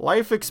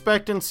 Life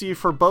expectancy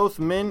for both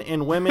men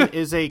and women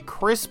is a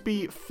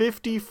crispy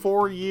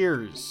 54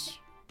 years.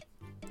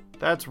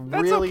 That's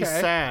really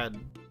okay. sad.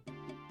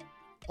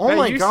 Oh That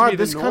my used to god, be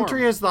the this norm.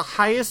 country has the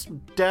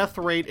highest death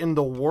rate in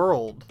the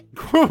world.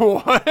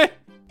 What?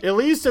 At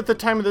least at the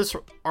time of this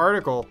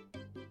article.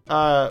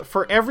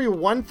 For every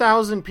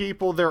 1,000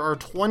 people, there are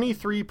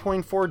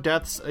 23.4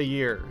 deaths a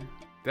year.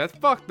 That's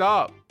fucked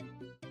up.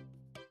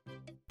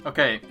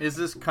 Okay, is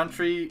this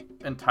country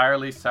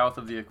entirely south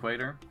of the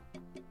equator?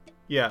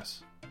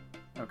 Yes.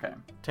 Okay.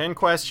 10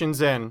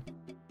 questions in.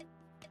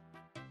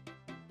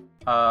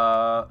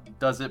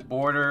 Does it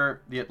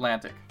border the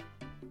Atlantic?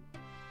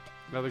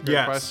 Another good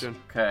Yes. question.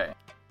 Okay.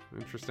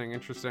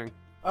 Interesting.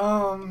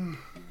 I'll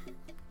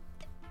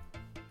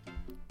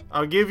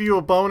give you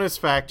a bonus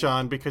fact,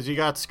 John, because you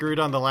got screwed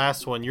on the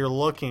last one. You're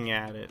looking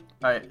at it.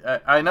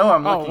 I know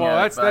I'm looking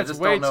at it, but I that's just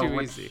way don't know too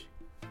which... easy.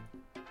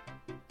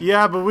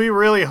 Yeah, but we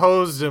really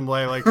hosed him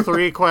like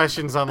 3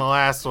 questions on the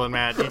last one,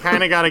 Matt. You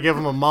kind of got to give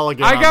him a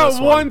mulligan on I got this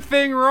one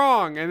thing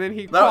wrong, and then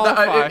he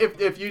qualified.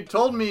 If you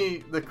told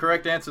me the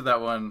correct answer to that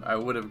one, I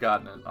would have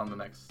gotten it on the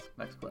next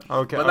question.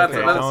 Okay, but that's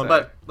okay, it.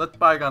 But let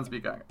bygones be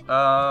bygones.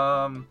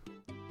 I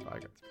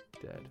got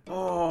dead.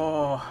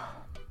 Oh.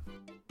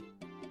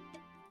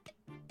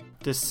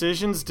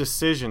 Decisions.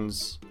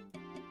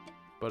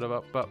 But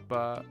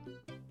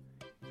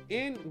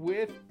in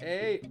with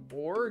a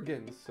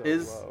organ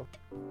solo.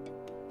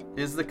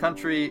 Is the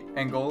country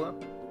Angola?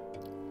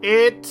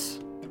 It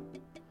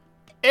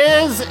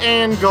is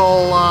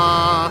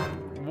Angola.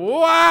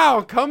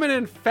 Wow, coming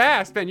in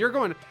fast, Ben. You're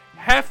going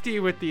hefty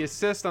with the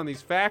assist on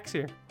these facts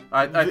here.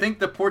 I think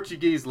the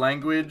Portuguese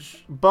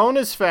language...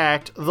 Bonus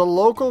fact, the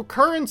local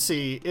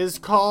currency is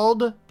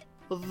called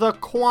the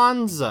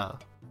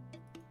Kwanzaa.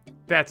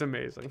 That's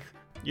amazing.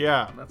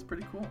 Yeah. That's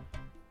pretty cool.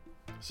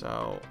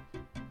 So,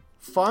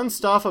 fun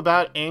stuff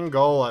about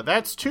Angola.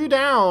 That's 2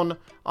 down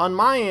on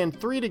my end,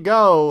 3 to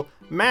go.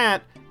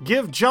 Matt,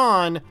 give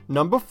John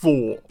number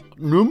 4.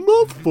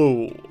 Number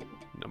 4.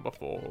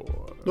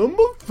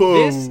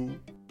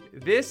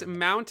 This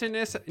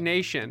mountainous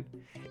nation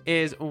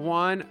is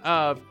one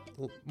of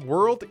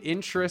world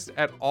interest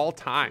at all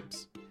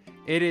times.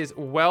 It is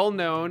well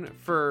known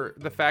for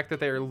the fact that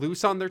they are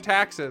loose on their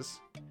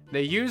taxes,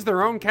 they use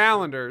their own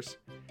calendars,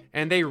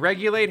 and they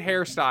regulate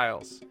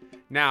hairstyles.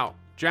 Now,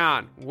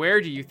 John,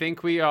 where do you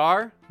think we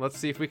are? Let's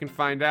see if we can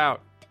find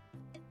out.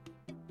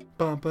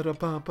 12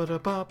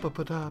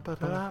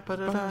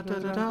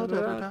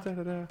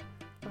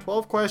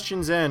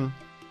 questions in.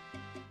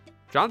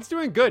 John's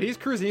doing good. He's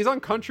cruising. He's on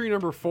country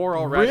number 4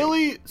 already.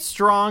 Really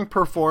strong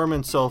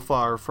performance so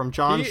far from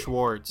John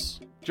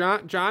Schwartz.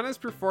 John is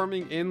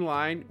performing in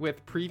line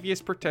with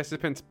previous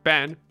participants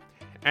Ben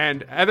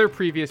and other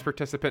previous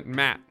participant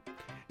Matt.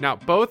 Now,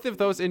 both of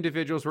those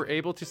individuals were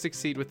able to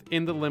succeed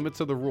within the limits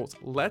of the rules.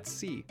 Let's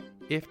see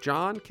if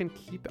John can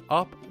keep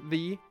up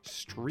the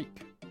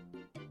streak.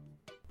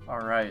 All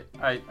right.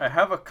 I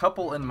have a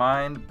couple in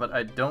mind, but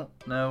I don't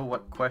know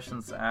what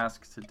questions to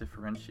ask to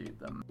differentiate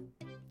them.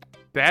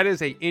 That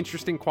is an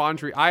interesting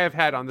quandary I have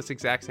had on this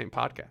exact same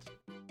podcast.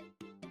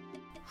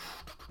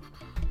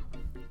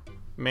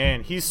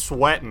 Man, he's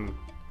sweating.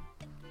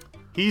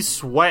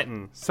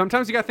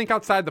 Sometimes you gotta think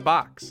outside the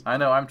box. I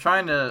know. I'm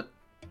trying to...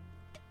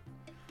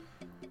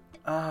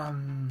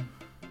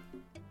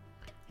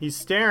 He's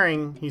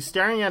staring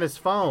at his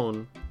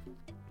phone.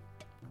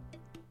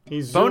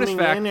 He's Bonus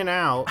zooming fact. in and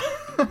out.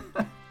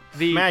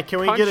 The Matt, can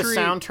we get a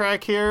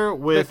soundtrack here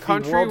with the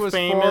country world was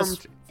famous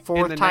formed in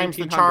Fourth the Times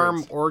the 1900s.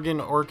 Charm organ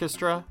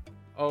orchestra?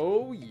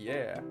 Oh,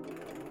 yeah.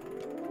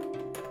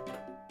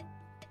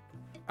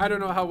 I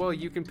don't know how well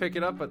you can pick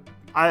it up, but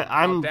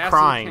I'm Audacity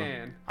crying.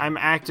 can. I'm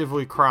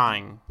actively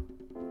crying.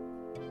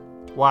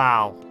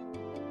 Wow.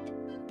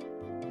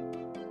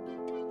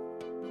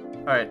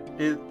 All right.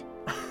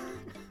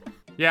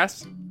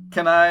 Yes?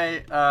 Can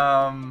I...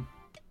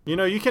 You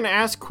know, you can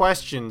ask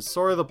questions.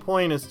 Sort of the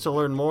point is to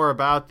learn more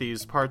about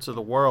these parts of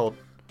the world.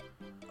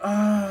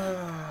 And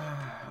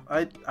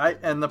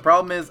the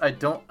problem is I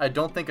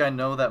don't think I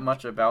know that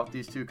much about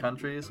these two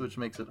countries, which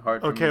makes it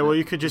hard for me. Okay, well,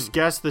 you could just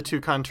guess the 2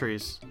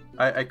 countries.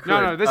 I could.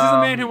 No, this is a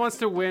man who wants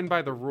to win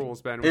by the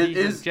rules, Ben.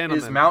 Is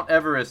Mount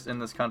Everest in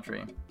this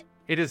country?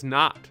 It is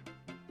not.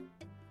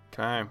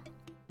 Okay.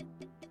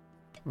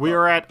 We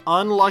are at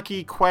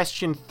unlucky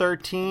question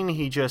 13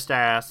 he just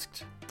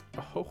asked.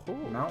 Oh,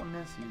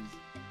 Mountainous.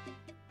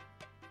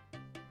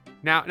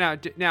 Now,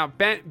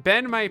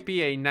 Ben might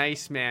be a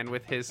nice man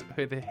with his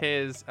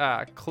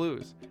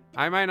clues.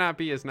 I might not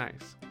be as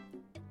nice.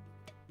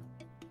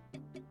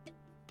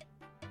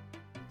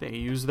 They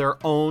use their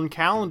own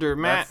calendar,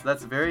 Matt.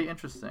 That's very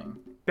interesting.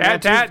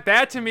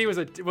 That to me was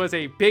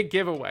a big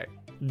giveaway.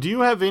 Do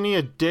you have any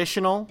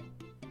additional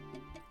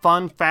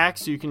fun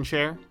facts you can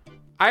share?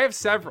 I have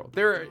several.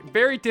 They're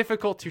very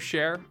difficult to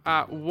share.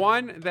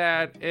 One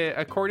that,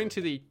 according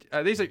to these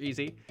are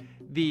easy.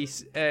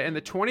 In the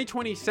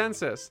 2020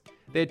 census,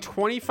 they had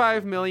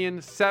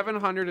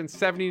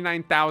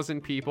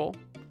 25,779,000 people.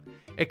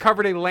 It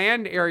covered a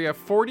land area of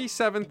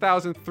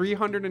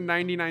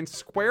 47,399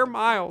 square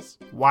miles.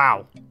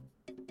 Wow.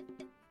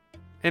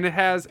 And it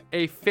has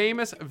a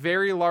famous,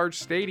 very large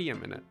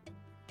stadium in it.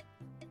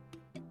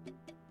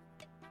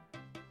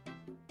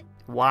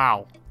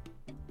 Wow.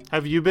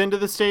 Have you been to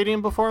the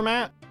stadium before,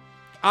 Matt?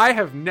 I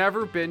have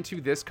never been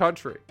to this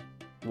country.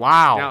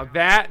 Wow. Now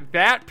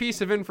that piece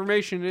of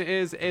information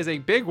is a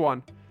big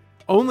one,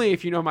 only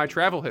if you know my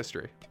travel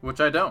history.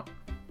 Which I don't.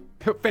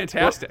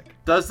 Fantastic.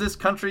 Does this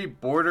country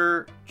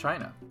border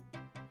China?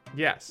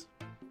 Yes.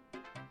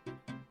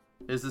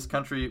 Is this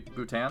country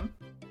Bhutan?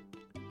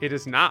 It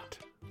is not.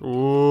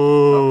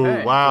 Ooh,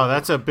 Okay. wow,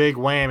 that's a big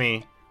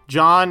whammy.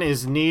 John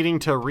is needing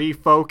to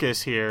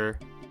refocus here.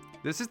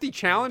 This is the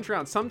challenge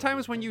round.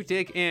 Sometimes when you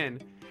dig in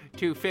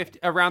to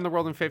around the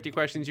world in 50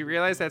 questions, you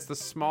realize that's the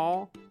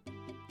small,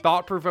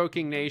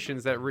 thought-provoking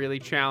nations that really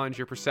challenge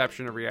your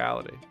perception of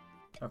reality.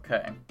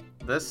 Okay.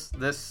 This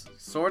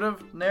sort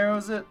of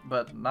narrows it,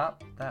 but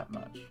not that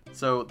much.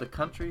 So the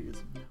country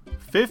is...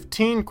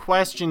 15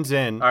 questions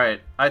in. All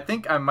right. I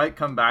think I might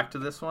come back to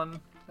this one.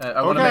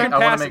 I want Okay.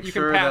 to make You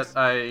can sure pass.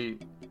 that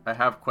I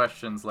have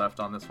questions left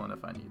on this one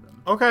if I need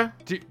them. Okay.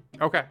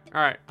 Okay,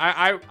 all right.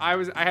 I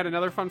had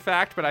another fun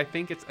fact, but I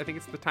think it's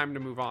the time to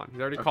move on. He's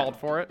already called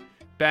for it.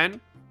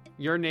 Ben,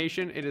 your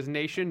nation. It is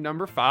nation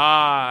number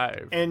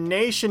 5. And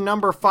nation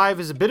number 5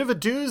 is a bit of a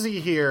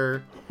doozy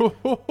here.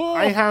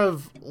 I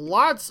have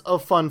lots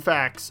of fun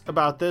facts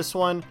about this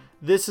one.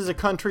 This is a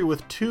country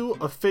with 2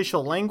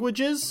 official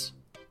languages.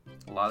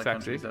 A lot of Sexy.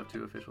 countries have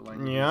 2 official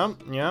languages.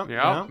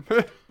 Yeah.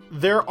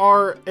 There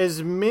are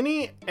as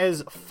many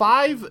as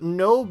 5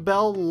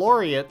 Nobel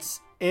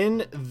laureates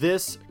in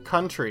this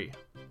country.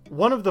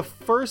 One of the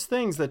first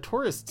things that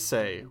tourists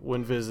say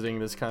when visiting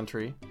this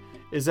country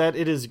is that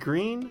it is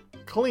green,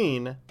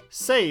 clean,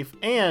 safe,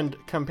 and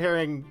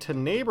comparing to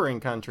neighboring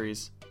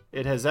countries,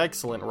 it has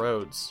excellent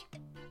roads.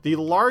 The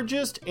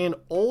largest and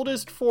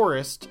oldest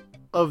forest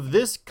of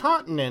this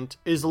continent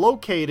is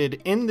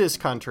located in this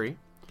country,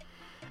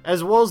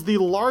 as well as the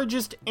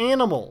largest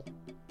animal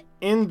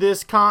in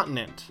this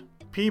continent.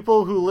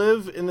 People who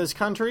live in this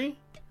country,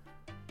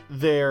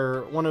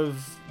 one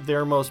of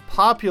their most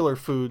popular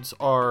foods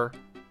are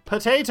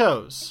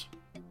potatoes,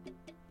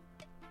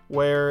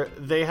 where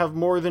they have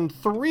more than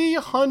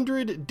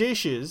 300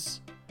 dishes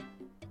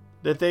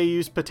that they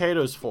use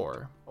potatoes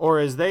for, or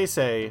as they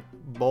say,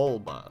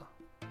 bulba.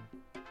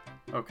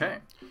 Okay.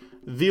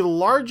 The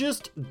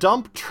largest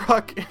dump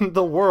truck in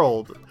the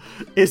world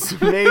is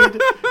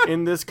made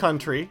in this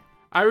country.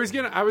 I was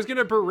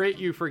gonna berate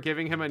you for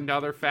giving him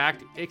another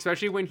fact,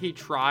 especially when he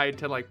tried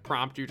to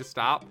prompt you to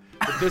stop.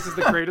 But this is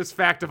the greatest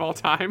fact of all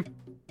time.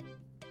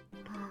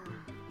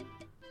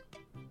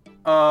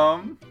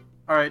 All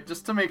right,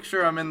 just to make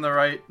sure I'm in the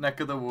right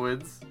neck of the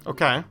woods.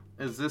 Okay.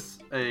 Is this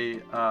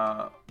a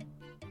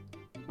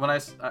when I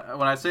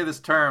say this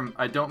term,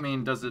 I don't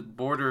mean does it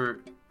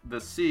border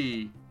the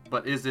sea,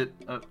 but is it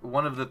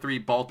one of the 3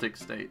 Baltic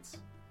states?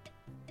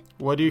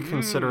 What do you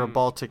consider a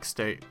Baltic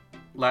state?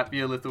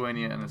 Latvia,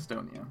 Lithuania, and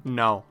Estonia.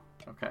 No.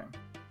 Okay.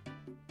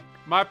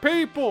 My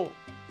people.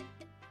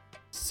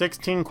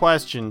 16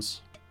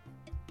 questions.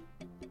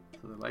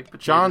 So they like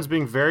potatoes. John's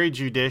being very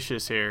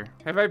judicious here.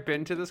 Have I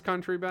been to this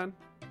country, Ben?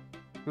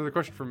 Another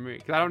question from me,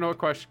 because I don't know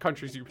what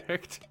countries you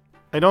picked.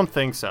 I don't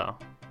think so.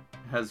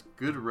 has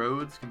good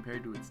roads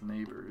compared to its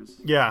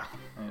neighbors. Yeah.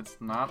 And it's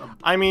not a...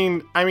 I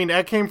mean,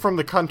 that came from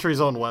the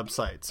country's own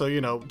website, so,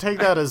 take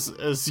that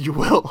as you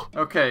will.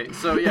 Okay,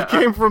 so yeah. It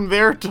came from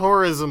their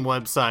tourism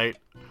website.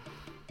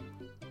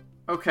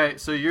 Okay,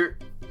 so you're...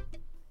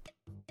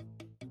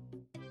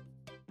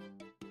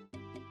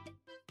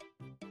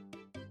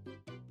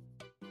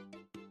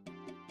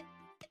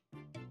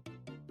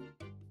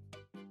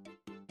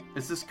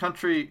 Is this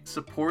country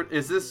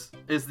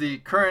is the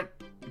current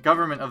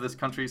government of this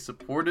country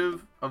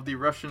supportive of the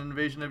Russian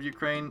invasion of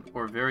Ukraine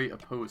or very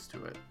opposed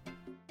to it?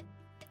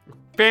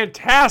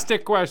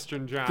 Fantastic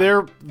question,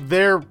 John.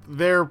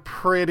 They're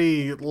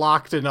pretty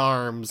locked in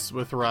arms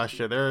with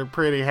Russia. They're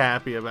pretty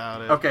happy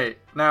about it. Okay,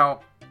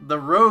 now the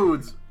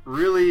roads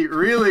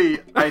really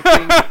I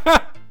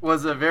think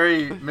was a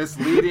very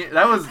misleading.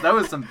 That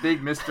was some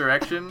big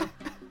misdirection.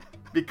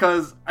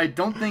 Because I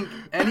don't think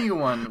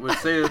anyone would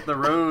say that the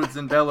roads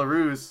in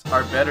Belarus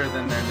are better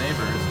than their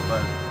neighbors,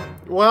 but...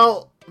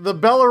 Well, the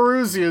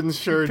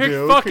Belarusians sure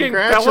do. Fucking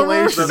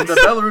Congratulations. The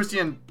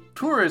Belarusian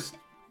Tourist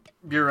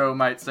Bureau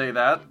might say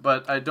that,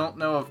 but I don't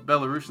know if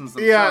Belarusians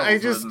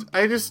themselves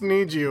I just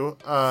need you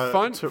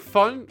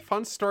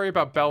fun story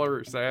about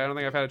Belarus that I don't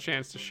think I've had a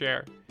chance to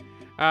share.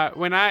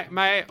 When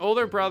my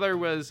older brother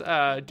was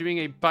doing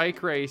a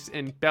bike race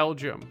in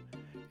Belgium,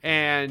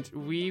 and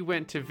we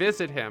went to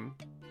visit him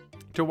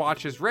to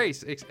watch his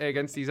race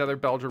against these other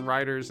Belgian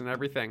riders and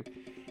everything.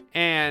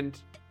 And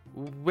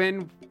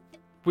when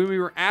we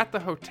were at the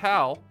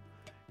hotel,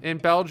 in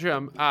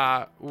Belgium,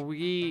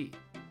 we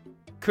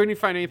couldn't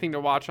find anything to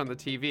watch on the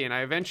TV, and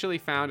I eventually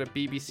found a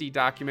BBC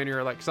documentary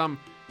or like some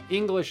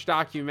English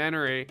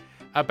documentary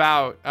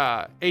about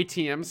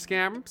ATM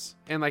scams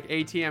and like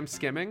ATM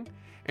skimming.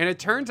 And it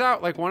turns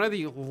out like one of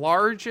the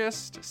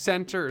largest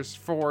centers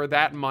for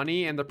that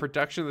money and the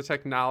production of the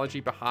technology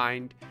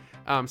behind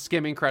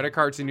skimming credit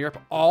cards in Europe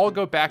all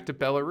go back to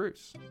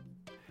Belarus.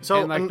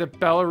 So and like the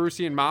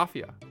Belarusian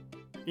mafia.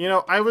 You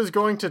know, I was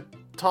going to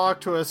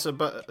talk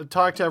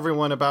to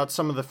everyone about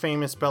some of the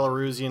famous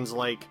Belarusians,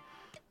 like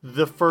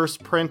the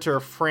first printer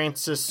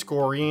Francis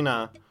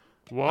Skorina.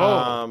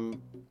 Whoa.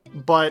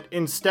 But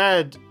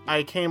instead,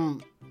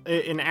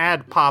 an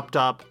ad popped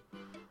up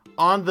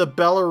on the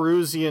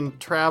Belarusian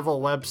travel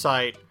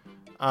website.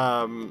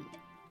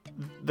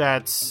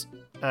 That's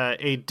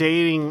a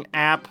dating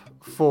app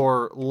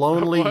for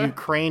lonely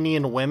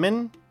Ukrainian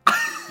women.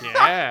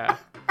 Yeah.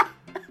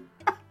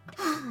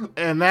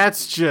 And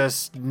that's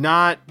just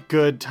not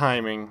good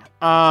timing.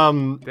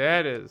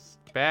 That is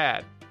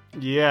bad.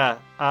 Yeah.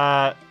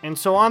 And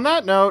so on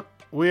that note,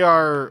 we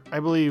are, I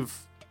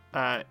believe,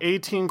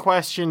 18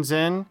 questions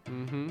in.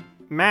 Mm-hmm.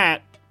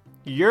 Matt,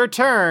 your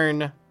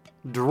turn.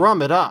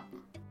 Drum it up.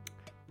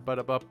 Let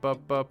me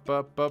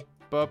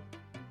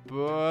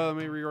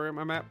reorient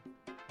my map.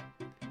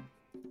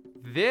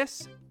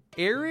 This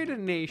arid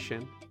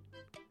nation,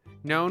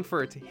 known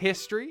for its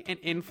history and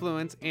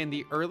influence in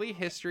the early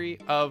history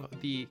of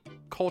the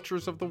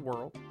cultures of the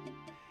world,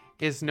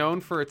 is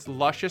known for its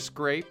luscious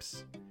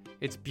grapes,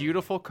 its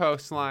beautiful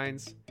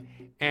coastlines,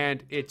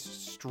 and its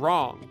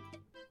strong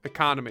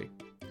economy.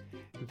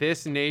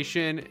 This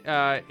nation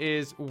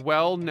is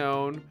well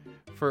known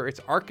for its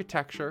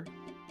architecture,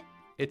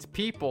 its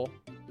people,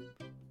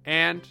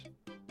 and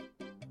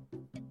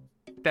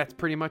that's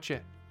pretty much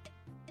it.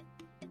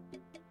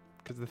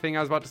 Because the thing I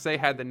was about to say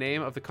had the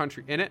name of the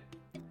country in it,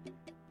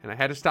 and I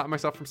had to stop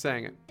myself from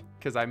saying it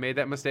because I made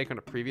that mistake on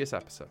a previous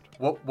episode.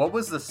 What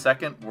was the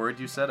second word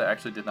you said? I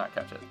actually did not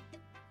catch it.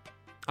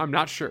 I'm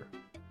not sure.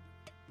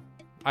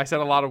 I said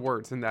a lot of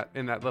words in that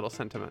little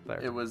sentiment there.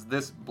 It was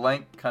this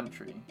blank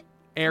country.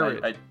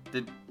 Arid. I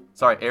did.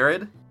 Sorry,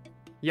 arid?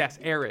 Yes,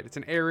 arid. It's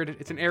an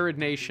arid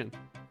nation.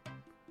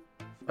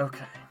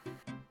 Okay.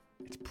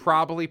 It's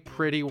probably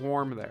pretty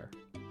warm there.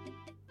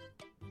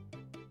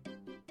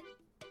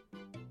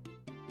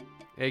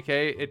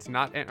 AKA, it's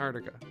not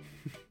Antarctica.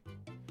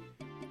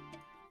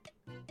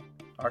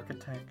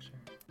 Architecture.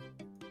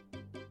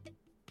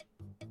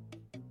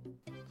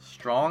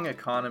 Strong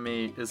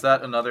economy. Is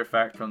that another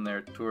fact from their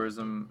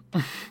tourism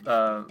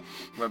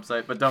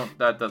website? But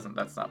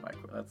that's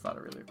not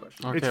a really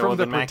question. Okay, It's from the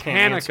then Matt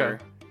can't Britannica. answer.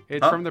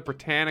 It's from the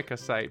Britannica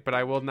site, but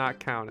I will not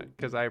count it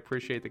because I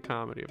appreciate the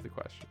comedy of the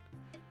question.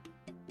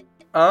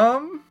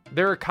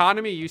 Their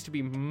economy used to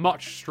be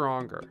much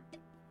stronger.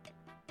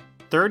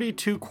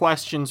 32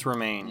 questions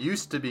remain.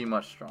 Used to be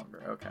much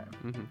stronger. Okay.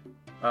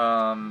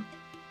 Mm-hmm.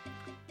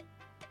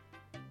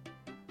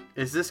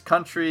 Is this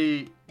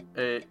country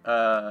does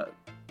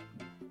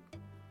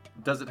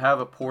it have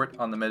a port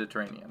on the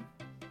Mediterranean?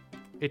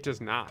 It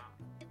does not.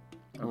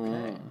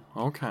 Okay.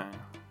 Okay.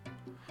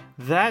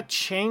 That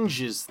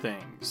changes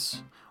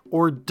things.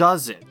 Or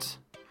does it?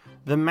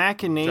 The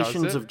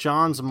machinations Does it? of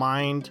John's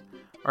mind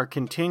are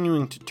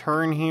continuing to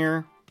turn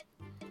here.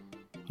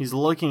 He's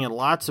looking at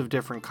lots of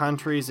different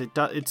countries.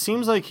 It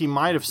seems like he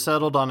might have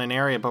settled on an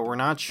area, but we're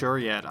not sure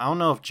yet. I don't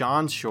know if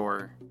John's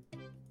sure.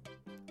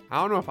 I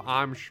don't know if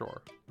I'm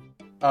sure.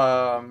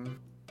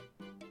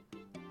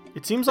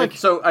 It seems like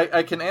So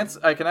I can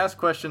ask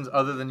questions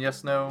other than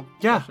yes/no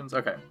questions.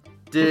 Okay.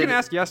 You can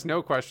ask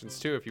yes/no questions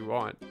too if you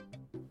want.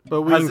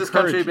 but we Has this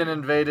country encourage- been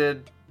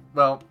invaded?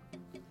 Well,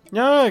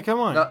 No, come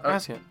on, No,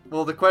 ask it.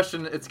 well, the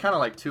question, it's kind of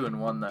like 2 in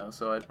 1 though.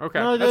 So Okay,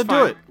 No, that's do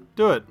fine. it.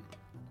 Do it.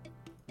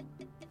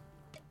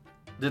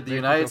 did the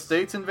United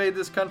States invade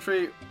this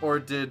country or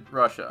did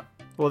Russia?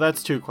 Well,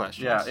 that's 2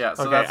 questions. Yeah.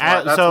 So Okay,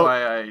 that's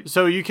why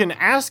So you can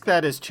ask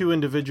that as 2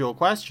 individual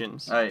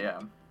questions. I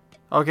am.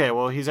 Okay,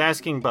 well, he's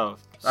asking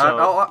both. So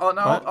I'll What?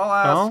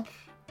 ask.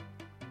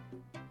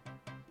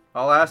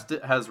 I'll ask.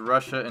 Has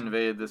Russia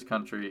invaded this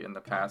country in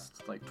the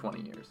past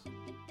 20 years?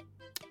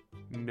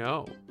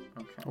 No.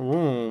 Okay.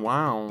 Oh,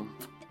 wow.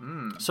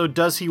 Hmm. So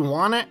does he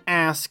want to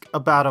ask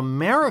about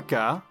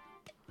America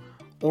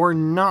or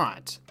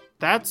not?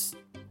 That's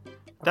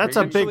a big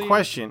Eventually,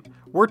 question.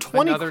 We're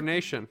 20. Another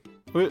nation.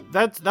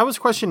 That was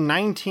question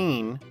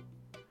 19.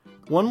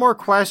 One more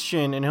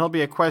question, and he'll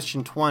be at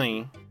question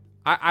 20.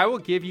 I will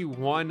give you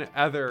one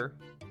other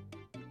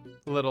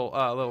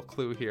little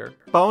clue here.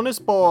 Bonus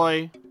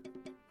boy.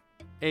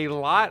 A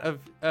lot of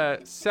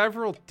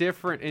several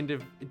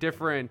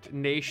different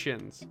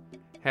nations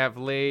have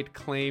laid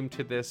claim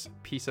to this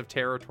piece of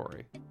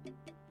territory.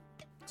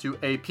 To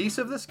a piece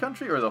of this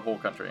country or the whole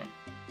country?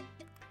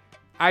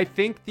 I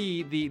think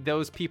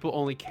those people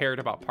only cared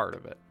about part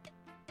of it.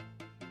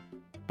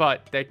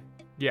 But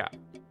yeah.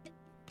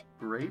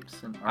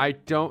 Grapes and I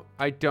don't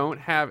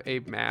have a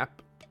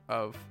map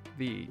of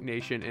the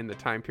nation in the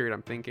time period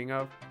I'm thinking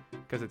of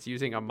because it's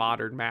using a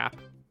modern map.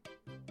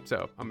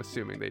 So I'm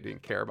assuming they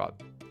didn't care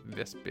about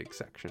this big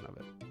section of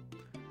it.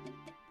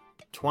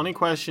 20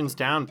 questions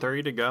down,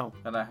 30 to go.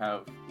 And I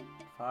have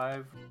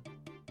 5.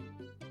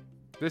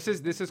 This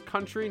is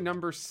country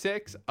number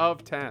 6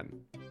 of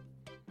 10.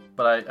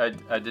 But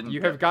I didn't.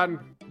 You have gotten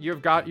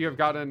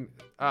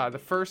the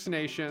First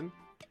Nation,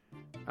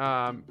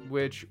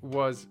 which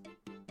was,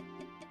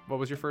 what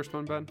was your first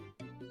one, Ben?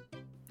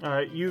 All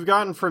right, you've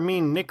gotten for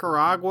me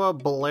Nicaragua,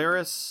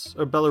 Belarus,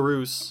 and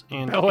Belarus,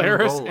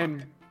 Angola.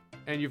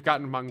 and you've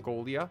gotten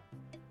Mongolia.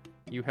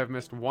 You have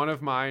missed one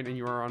of mine, and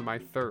you are on my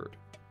third.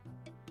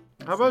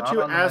 How about not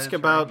you on the ask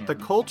about the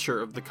Mediterranean.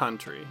 culture of the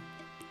country?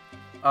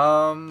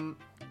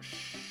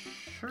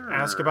 Sure.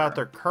 Ask about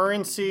their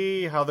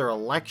currency, how their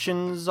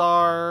elections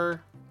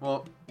are,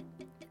 Well,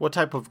 what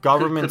type of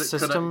government could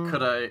system.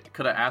 I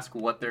ask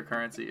what their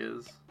currency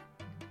is?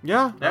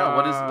 Yeah, Yeah.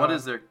 What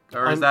is their?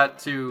 Or is that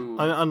too?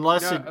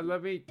 unless No, it,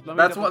 let me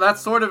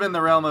That's sort of in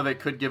the realm of it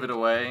could give it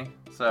away.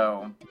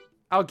 So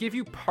I'll give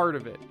you part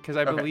of it because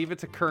I Okay. believe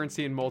it's a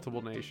currency in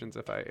multiple nations.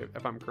 If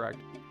I'm correct,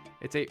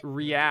 it's a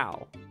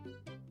real.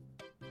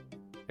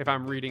 If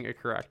I'm reading it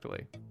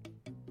correctly.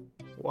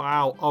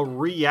 wow, a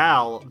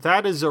real.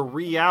 That is a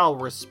real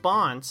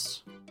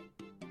response.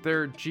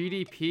 Their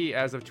GDP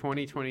as of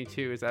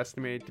 2022 is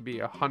estimated to be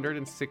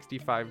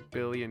 $165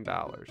 billion.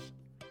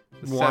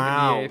 The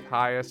Wow. 78th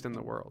highest in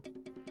the world.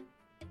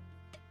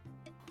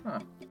 Huh.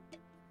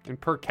 And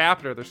per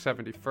capita, they're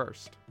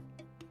 71st.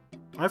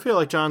 I feel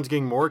like John's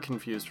getting more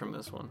confused from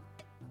this one.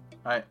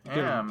 I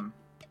am.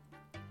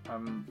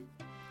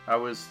 I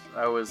was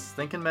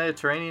thinking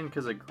Mediterranean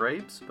because of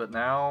grapes, but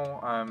now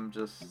I'm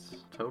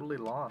just totally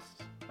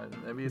lost.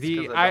 Maybe it's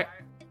because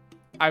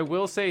I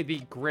will say the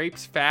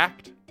grapes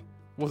fact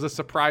was a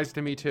surprise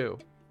to me too.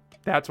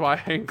 That's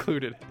why I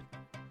included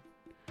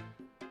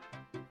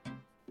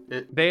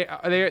it. They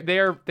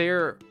are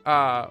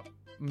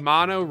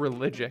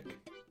mono-religic.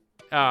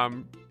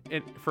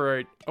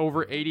 For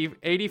over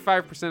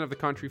 85% of the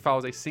country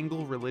follows a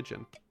single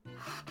religion.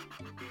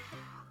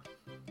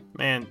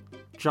 Man,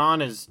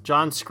 John's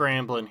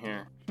scrambling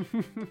here.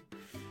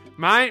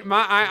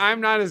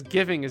 I'm not as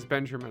giving as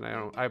Benjamin.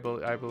 I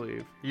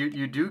believe.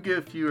 You do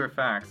give fewer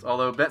facts,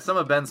 although some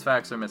of Ben's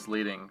facts are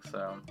misleading.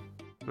 So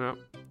No,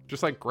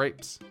 just like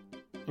grapes.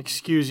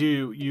 Excuse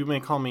you, you may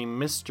call me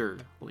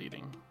Mr.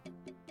 Leading.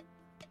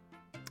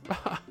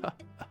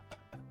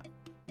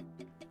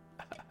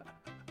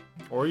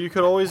 Or you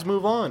could always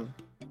move on.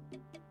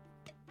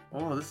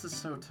 oh, this is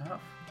so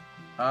tough.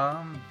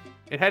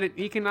 It had an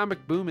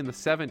economic boom in the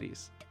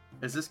 70s.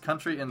 Is this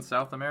country in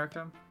South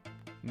America?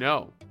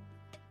 No.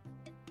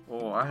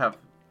 Oh,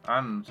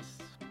 I'm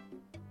just.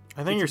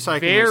 I think It's you're psyching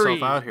very-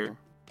 yourself out here.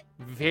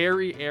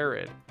 Very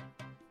arid.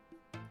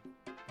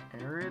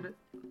 Arid?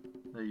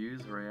 They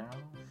use reals?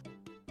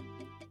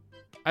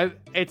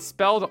 It's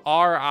spelled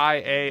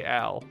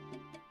RIAL.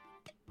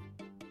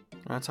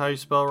 That's how you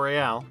spell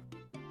Real.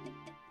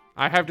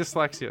 I have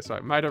dyslexia, so I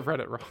might have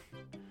read it wrong.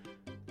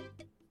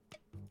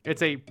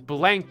 It's a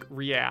blank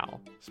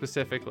real,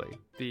 specifically.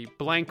 The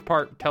blank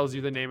part tells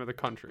you the name of the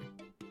country.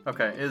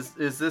 Okay, is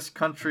this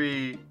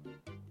country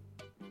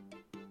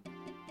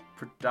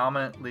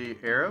predominantly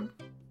Arab?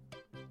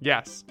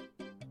 Yes.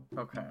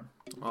 Okay.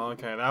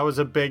 Okay, that was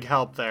a big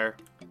help there.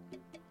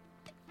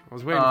 I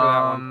was waiting for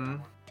that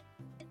one.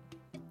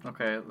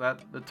 Okay,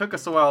 it took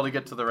us a while to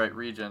get to the right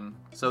region.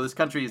 So this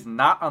country is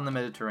not on the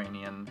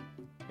Mediterranean.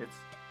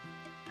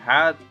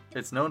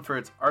 It's known for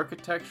its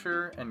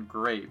architecture and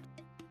grapes.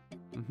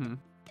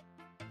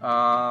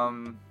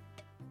 Mm-hmm.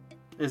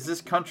 Is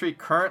this country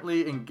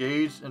currently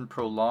engaged in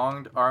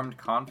prolonged armed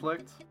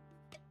conflict?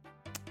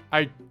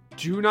 I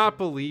do not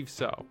believe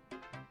so.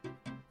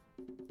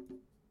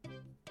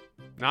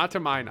 Not to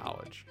my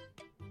knowledge.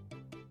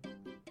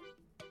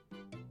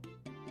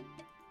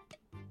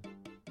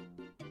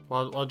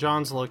 While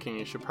John's looking,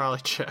 you should probably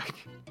check.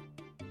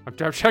 I'm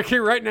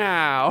checking right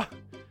now.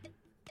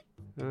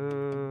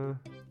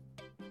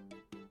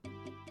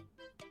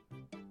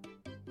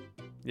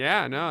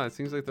 Yeah, no, it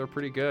seems like they're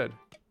pretty good.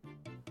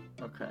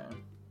 Okay.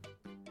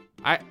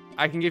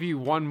 I can give you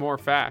one more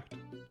fact.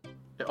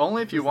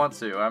 Only if you want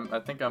to. I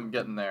think I'm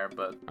getting there,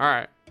 but All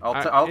right.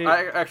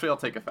 I'll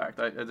take a fact.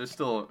 There's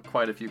still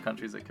quite a few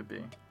countries it could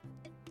be.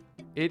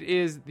 It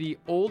is the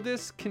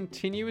oldest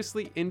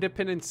continuously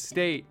independent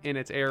state in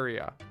its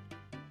area.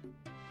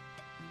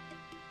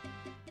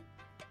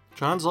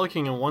 John's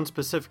looking in one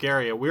specific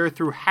area. We're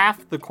through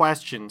half the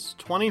questions.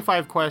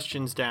 25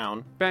 questions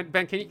down. Ben,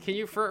 can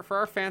you for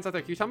our fans out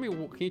there, can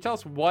you tell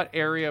us what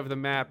area of the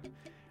map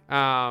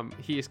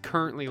he is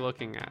currently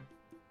looking at?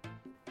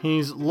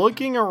 He's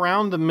looking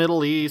around the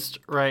Middle East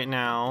right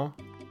now.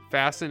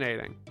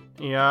 Fascinating.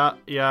 Yeah,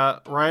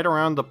 right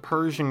around the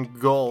Persian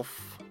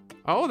Gulf.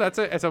 Oh,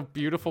 it's a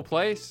beautiful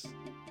place.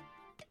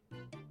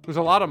 There's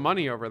a lot of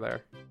money over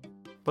there.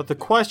 But the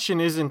question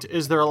isn't,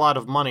 is there a lot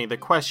of money? The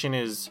question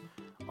is,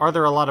 are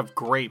there a lot of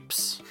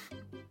grapes?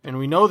 And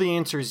we know the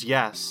answer is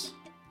yes.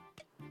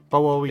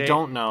 But what we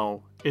don't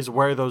know is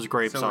where those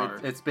grapes So are.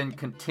 it's been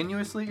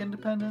continuously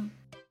independent?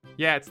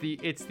 Yeah, it's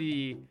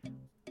the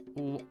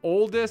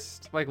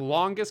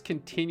longest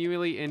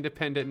continually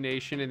independent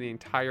nation in the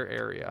entire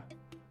area.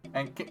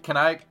 And can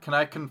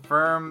I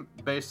confirm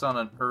based on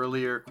an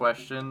earlier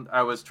question?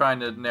 I was trying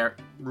to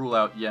rule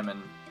out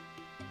Yemen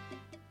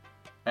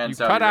and You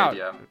Saudi cut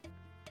Arabia.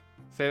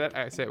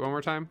 out. Say it one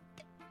more time.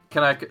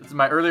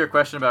 My earlier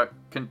question about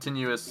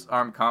continuous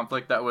armed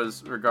conflict, that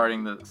was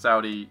regarding the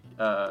Saudi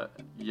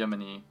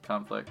Yemeni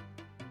conflict.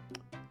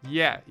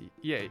 Yeah.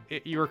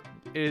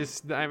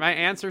 My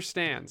answer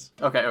stands.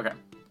 Okay.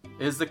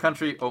 Is the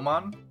country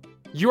Oman?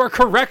 You are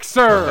correct,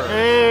 sir.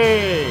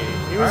 Hey,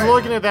 he was All right.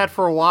 looking at that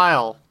for a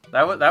while.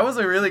 That was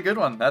a really good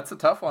one. That's a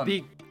tough one.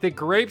 The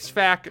grapes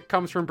fact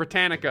comes from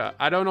Britannica.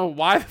 I don't know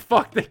why the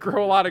fuck they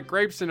grow a lot of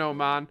grapes in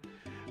Oman.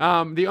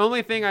 The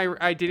only thing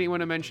I didn't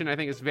want to mention, I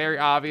think is very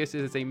obvious,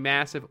 is it's a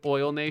massive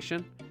oil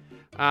nation.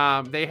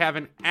 They have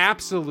an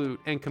absolute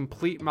and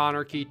complete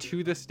monarchy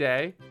to this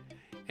day.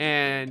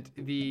 And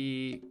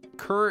the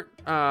current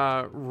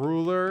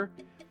ruler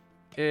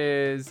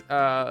is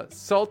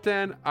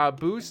Sultan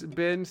Abbas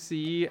bin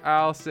Saeed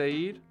Al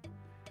Said.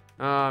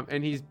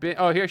 And he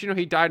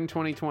died in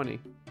 2020.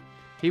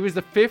 He was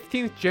the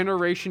 15th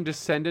generation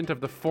descendant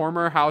of the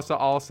former House of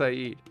Al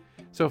Said.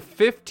 So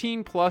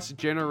 15 plus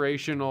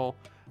generational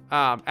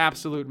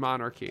absolute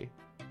monarchy.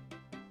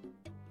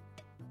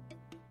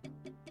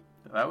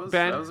 That was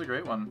Ben? that was a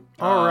great one.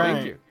 All right.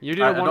 Thank you. You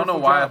did a I don't wonderful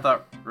know why job. I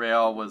thought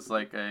Real was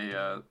like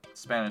a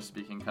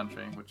Spanish-speaking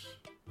country, which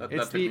that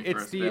It's took me for a the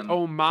spin.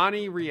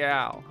 Omani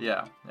Real.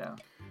 Yeah.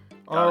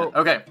 Oh, Got it.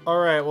 Okay. all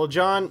right. Well,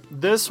 John,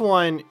 this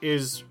one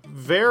is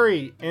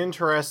very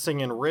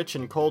interesting and rich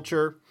in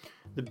culture.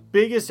 The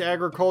biggest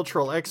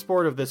agricultural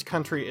export of this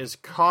country is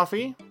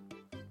coffee.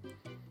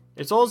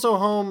 It's also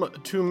home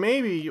to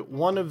maybe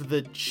one of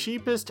the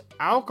cheapest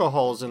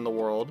alcohols in the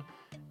world,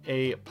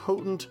 a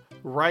potent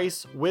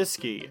rice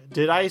whiskey.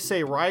 Did I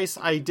say rice?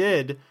 I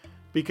did,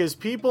 because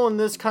people in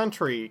this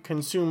country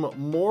consume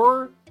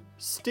more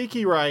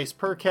sticky rice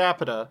per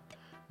capita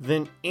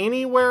than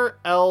anywhere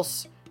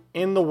else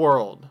in the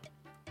world.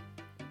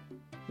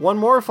 One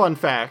more fun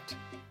fact.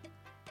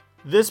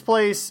 This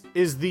place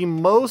is the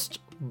most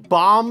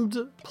bombed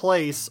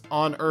place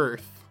on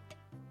Earth.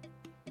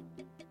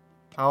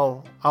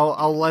 I'll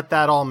let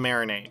that all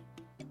marinate.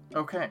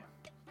 Okay.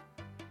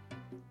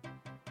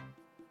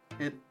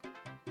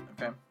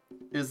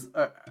 Is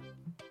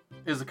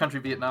the country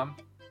Vietnam?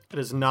 It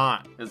is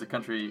not. Is the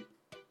country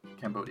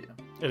Cambodia?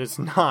 It is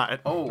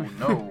not. Oh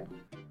no.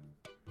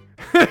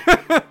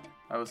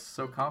 I was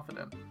so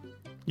confident.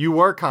 You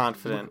were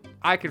confident.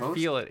 I could Most?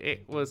 feel it.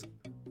 It was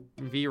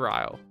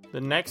virile.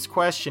 The next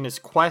question is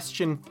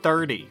question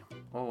 30.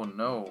 Oh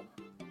no.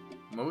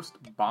 Most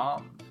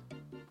bombed.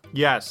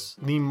 Yes,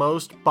 the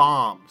most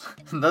bombed.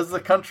 Does the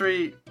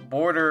country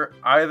border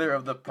either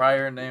of the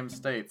prior named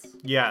states?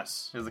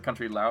 Yes, Is the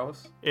country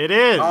Laos? it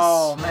is.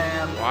 Oh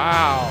man.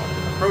 Wow.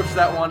 Approach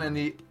that one in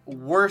the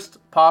worst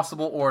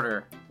possible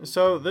order.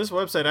 So this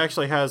website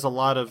actually has a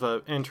lot of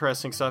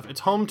interesting stuff.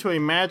 It's home to a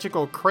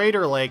magical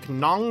crater lake,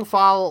 Nong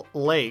Phal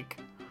Lake.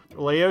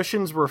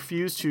 Laotians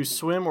refuse to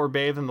swim or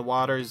bathe in the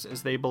waters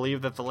as they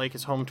believe that the lake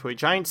is home to a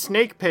giant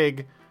snake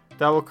pig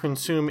that will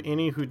consume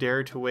any who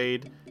dare to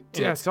wade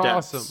in its That's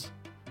depths. awesome.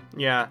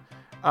 Yeah.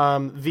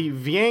 The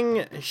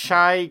Vieng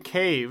Shai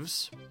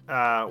Caves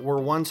were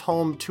once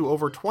home to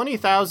over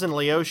 20,000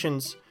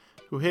 Laotians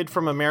who hid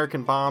from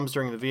American bombs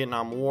during the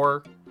Vietnam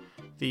War.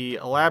 The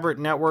elaborate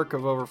network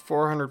of over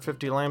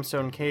 450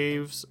 limestone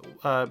caves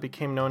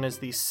became known as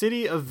the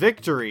City of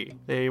Victory.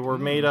 They were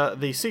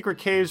the secret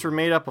caves were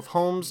made up of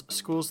homes,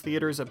 schools,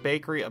 theaters, a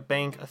bakery, a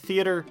bank, a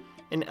theater,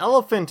 an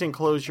elephant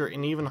enclosure,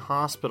 and even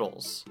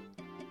hospitals,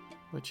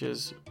 which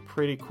is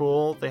pretty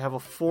cool. They have a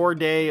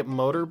 4-day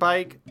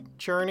motorbike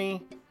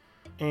journey,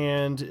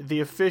 and the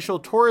official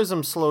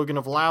tourism slogan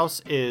of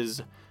Laos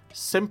is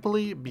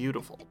 "Simply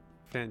Beautiful."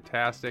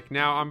 Fantastic.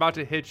 Now I'm about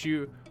to hit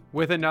you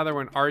with another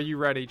one. Are you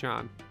ready,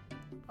 John?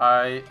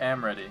 I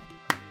am ready.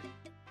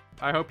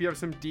 I hope you have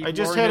some deep I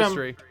just lore hit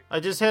history. him. I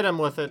just hit him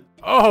with it.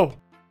 Oh,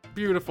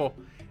 beautiful.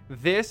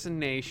 This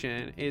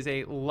nation is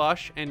a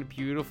lush and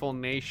beautiful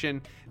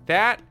nation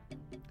that,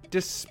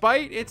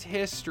 despite its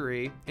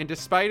history and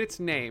despite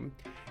its name,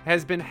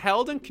 has been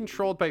held and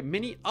controlled by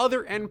many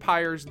other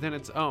empires than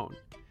its own.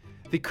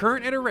 The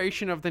current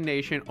iteration of the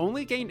nation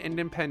only gained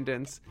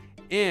independence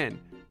in,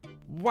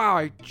 wow,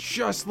 I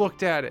just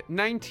looked at it,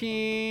 why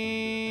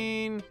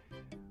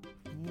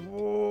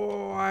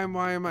am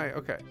I?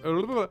 Okay.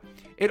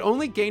 It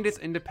only gained its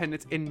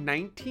independence in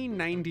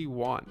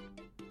 1991.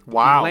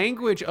 Wow. The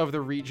language of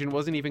the region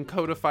wasn't even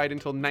codified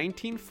until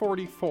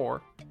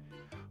 1944.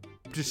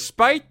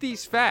 Despite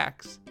these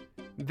facts,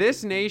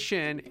 this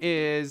nation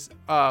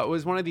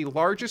was one of the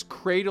largest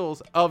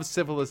cradles of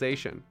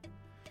civilization.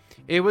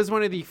 It was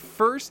one of the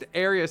first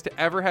areas to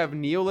ever have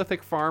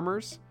Neolithic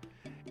farmers,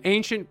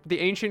 the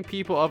ancient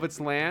people of its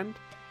land,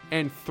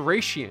 and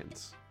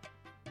Thracians.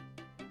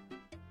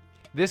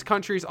 This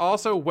country is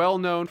also well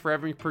known for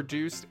having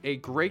produced a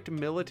great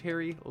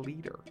military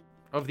leader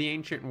of the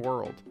ancient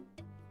world.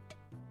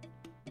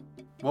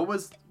 What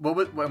was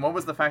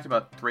the fact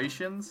about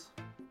Thracians?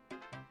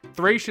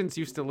 Thracians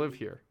used to live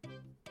here.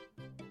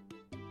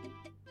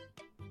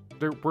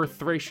 There were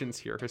Thracians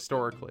here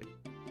historically.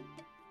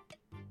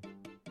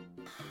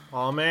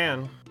 Oh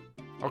man,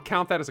 I'll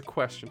count that as a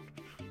question.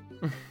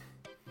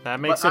 that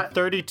makes it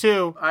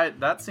 32.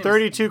 That seems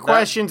 32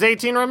 questions,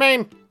 18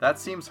 remain. That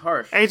seems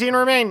harsh. 18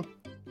 remain.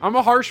 I'm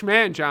a harsh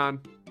man,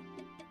 John.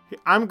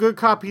 I'm good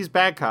cop, he's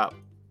bad cop.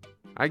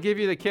 I give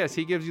you the kiss,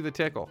 he gives you the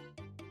tickle.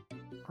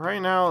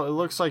 Right now, it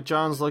looks like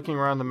John's looking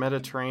around the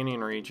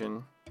Mediterranean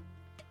region.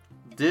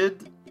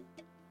 Did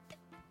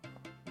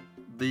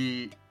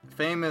the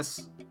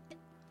famous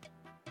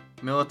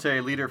military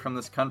leader from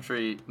this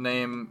country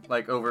name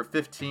like over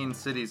 15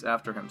 cities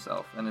after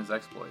himself and his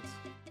exploits?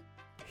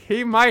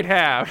 He might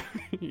have.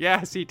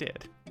 Yes, he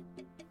did.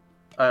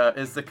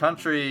 Is the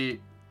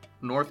country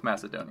North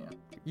Macedonia?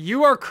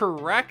 You are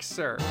correct,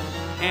 sir.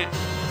 And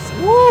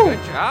Woo!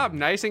 good job.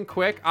 Nice and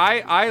quick.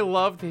 I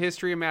love the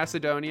history of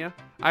Macedonia.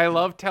 I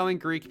love telling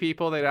Greek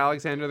people that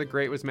Alexander the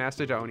Great was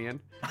Macedonian,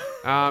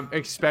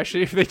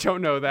 especially if they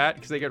don't know that,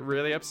 because they get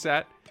really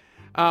upset.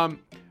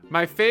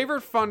 My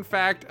favorite fun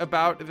fact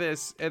about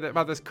this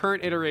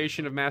current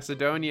iteration of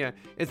Macedonia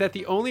is that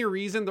the only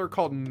reason they're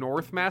called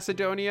North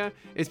Macedonia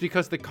is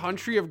because the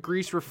country of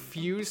Greece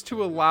refused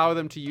to allow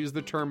them to use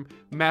the term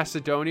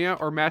Macedonia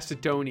or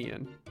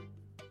Macedonian,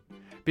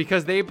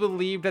 because they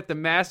believed that the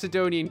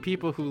Macedonian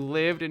people who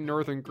lived in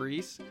northern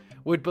Greece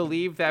would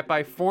believe that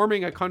by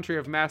forming a country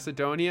of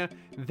Macedonia,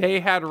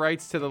 they had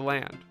rights to the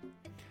land.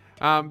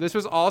 This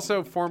was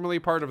also formerly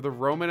part of the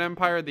Roman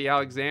Empire, the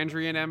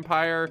Alexandrian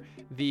Empire,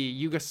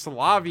 the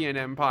Yugoslavian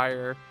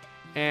Empire,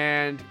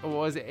 and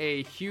was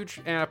a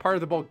part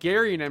of the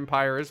Bulgarian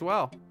Empire as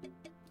well.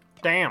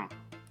 Damn.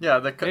 Yeah,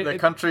 the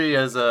country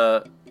has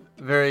a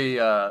very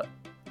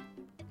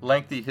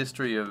lengthy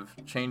history of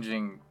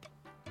changing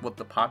what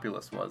the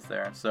populace was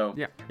there. So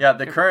yeah,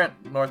 the current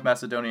North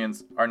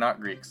Macedonians are not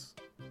Greeks.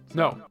 So.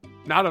 No,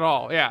 not at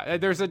all. Yeah,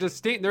 there is a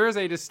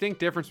distinct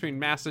difference between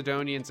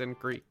Macedonians and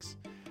Greeks.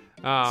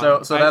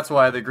 So that's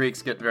why the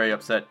Greeks get very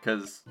upset,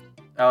 because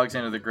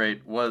Alexander the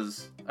Great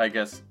was, I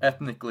guess,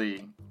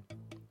 ethnically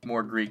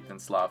more Greek than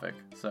Slavic.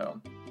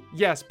 So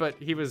yes, but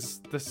he was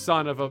the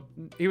son of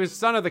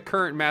the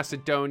current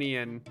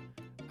Macedonian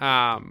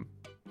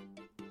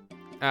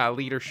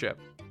leadership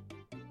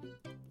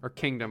or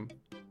kingdom.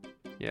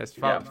 Yes,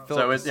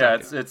 so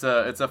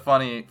it's a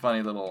funny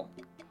little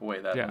way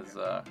that has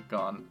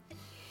gone.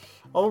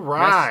 All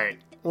right.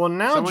 Well,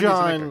 now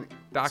John.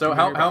 So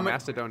how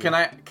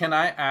Macedonia? Can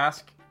I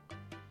ask?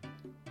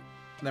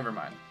 Never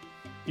mind.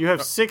 You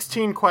have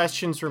 16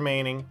 questions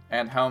remaining.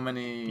 And how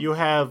many? You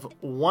have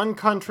 1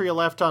 country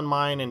left on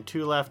mine and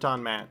 2 left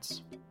on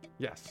Matt's.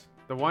 Yes,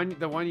 the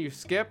one you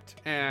skipped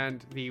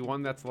and the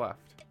one that's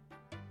left.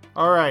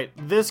 All right,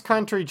 this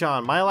country,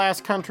 John. My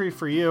last country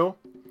for you.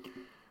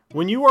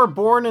 When you are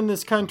born in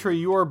this country,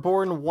 you are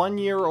born 1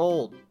 year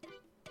old.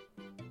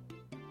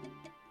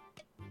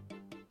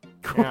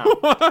 Yeah.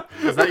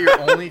 Is that your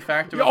only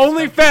fact? Your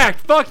only fact?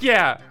 Fuck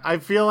yeah! I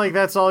feel like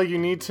that's all you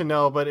need to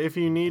know, but if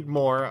you need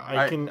more,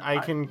 I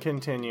can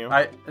continue.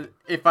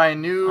 If I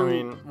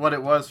knew what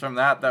it was from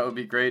that would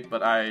be great,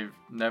 but I've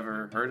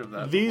never heard of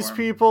that These before.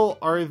 people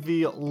are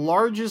the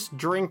largest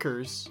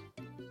drinkers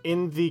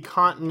in the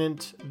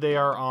continent they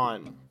are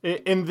on.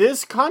 In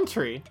this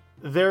country,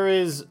 there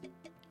is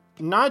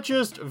not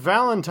just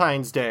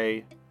Valentine's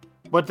Day,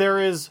 but there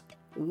is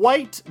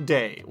White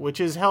Day,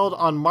 which is held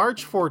on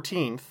March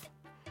 14th.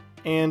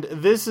 And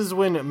this is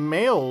when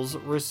males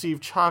receive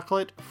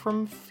chocolate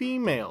from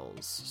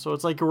females. So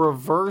it's like a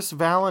reverse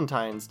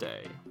Valentine's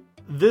Day.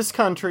 This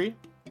country,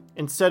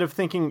 instead of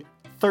thinking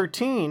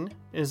 13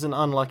 is an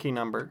unlucky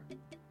number,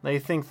 they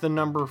think the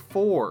number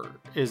 4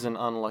 is an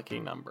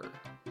unlucky number.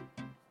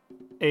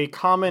 A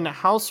common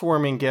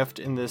housewarming gift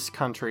in this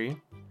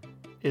country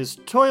is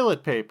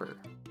toilet paper.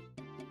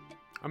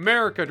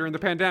 America during the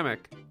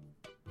pandemic.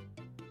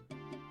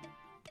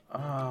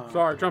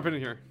 Sorry, jumping in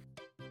here.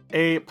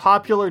 A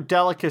popular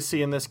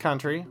delicacy in this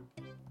country,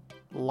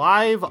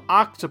 live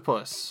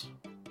octopus.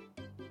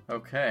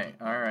 Okay,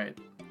 alright.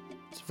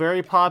 It's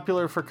very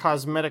popular for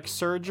cosmetic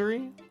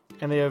surgery,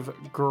 and they have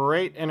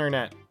great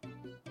internet.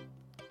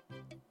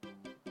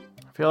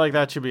 I feel like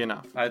that should be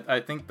enough. I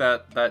think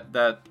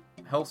that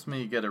helps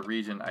me get a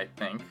region, I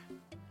think.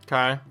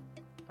 Okay.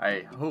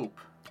 I hope.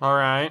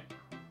 Alright.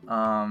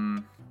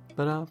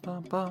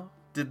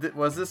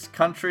 Was this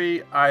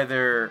country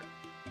either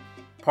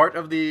part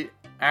of the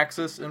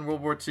Axis in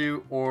World War II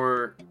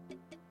or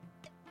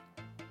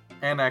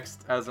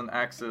annexed as an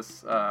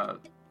Axis,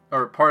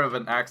 or part of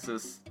an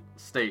Axis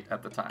state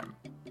at the time?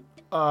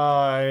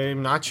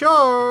 I'm not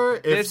sure.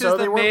 This is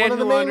the man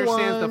who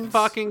understands the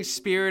fucking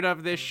spirit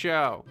of this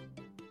show.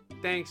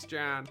 Thanks,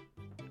 John.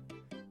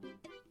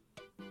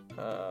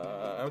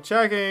 I'm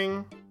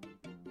checking.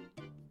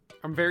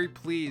 I'm very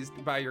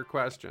pleased by your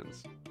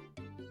questions.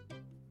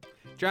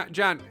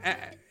 John,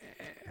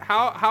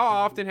 how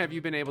often have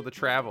you been able to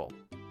travel?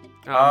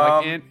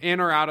 Like in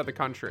or out of the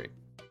country?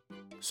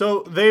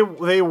 So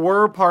they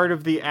were part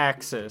of the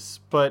Axis,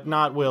 but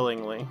not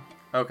willingly.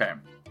 Okay.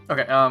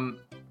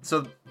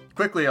 So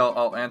quickly,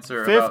 I'll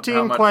answer. 15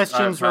 about how much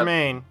questions I've had-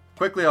 remain.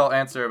 Quickly, I'll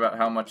answer about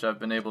how much I've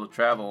been able to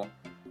travel.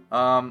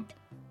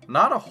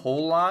 Not a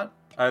whole lot.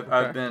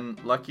 I've been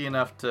lucky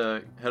enough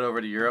to head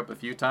over to Europe a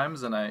few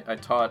times, and I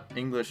taught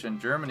English in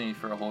Germany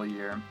for a whole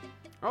year.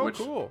 Oh,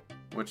 cool.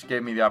 Which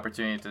gave me the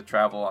opportunity to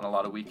travel on a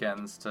lot of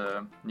weekends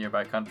to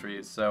nearby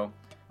countries. So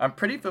I'm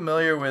pretty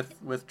familiar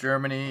with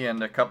Germany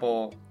and a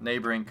couple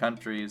neighboring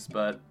countries,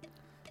 but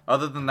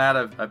other than that,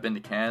 I've been to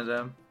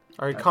Canada.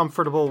 Are you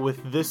comfortable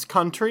with this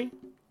country?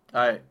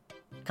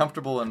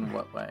 Comfortable in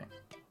what way?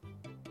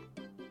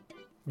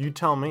 You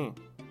tell me.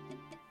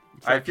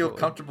 I feel Sexually.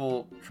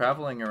 comfortable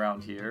traveling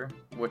around here,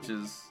 which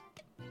is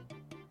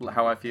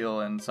how I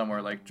feel in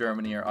somewhere like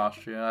Germany or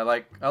Austria. I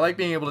like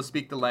being able to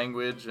speak the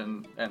language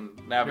and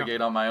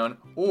navigate on my own.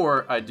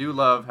 Or I do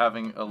love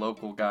having a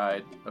local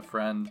guide, a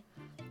friend.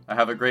 I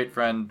have a great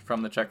friend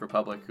from the Czech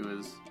Republic who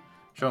has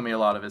shown me a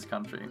lot of his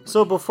country.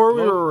 So before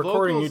we were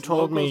recording, Locals- you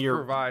told me locals your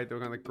provide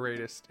one of the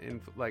greatest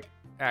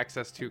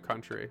access to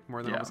country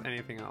more than Yeah. almost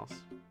anything else.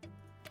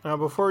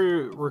 before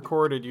you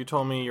recorded, you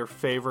told me your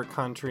favorite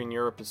country in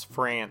Europe is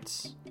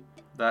France.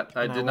 That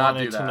I And did not do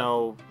wanted that. to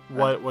know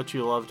what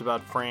you loved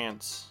about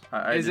France.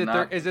 I Is did it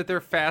not. their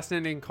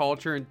fascinating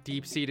culture and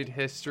deep-seated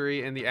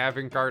history and the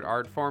avant-garde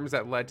art forms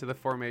that led to the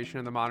formation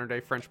of the modern-day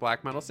French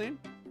black metal scene?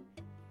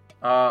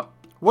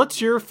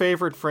 What's your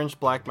favorite French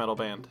black metal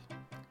band?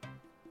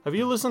 Have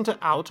you listened to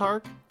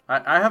Autark?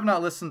 I have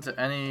not listened to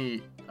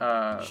any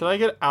Should I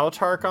get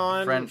Autark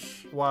on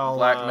French while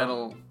black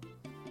metal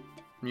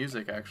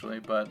music actually,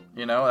 but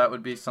that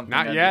would be something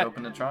Not I'd yet. be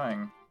open to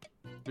trying.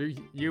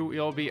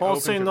 You'll be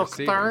Pulse open to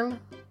receiving. Nocturne?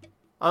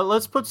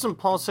 Let's put some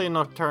Pulse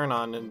Nocturne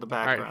on in the All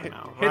background right,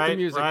 now. hit right? the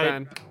music, right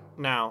Ben.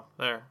 Now,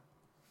 there.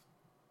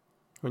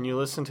 When you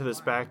listen to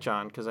this back,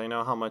 John, because I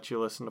know how much you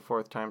listen to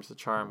Fourth Time's the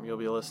Charm, you'll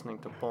be listening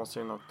to Pulse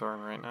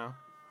Nocturne right now.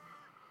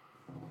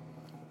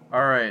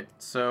 All right,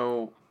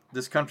 so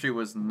this country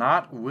was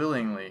not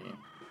willingly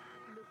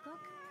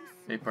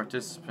a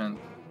participant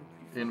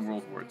in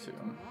World War II.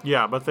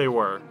 Yeah, but they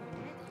were.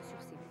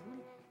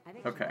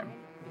 Okay.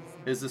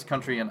 Is this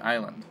country an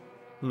island?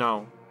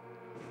 No.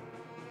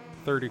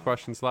 30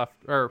 questions left.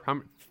 Or how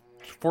many?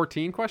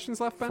 14 questions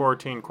left, Ben?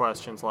 14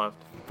 questions left.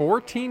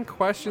 14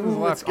 questions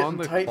left on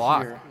the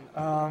clock.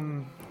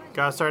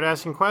 Gotta start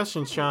asking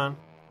questions, John.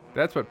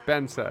 That's what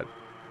Ben said.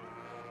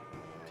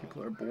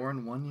 People are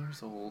born 1 year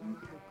old.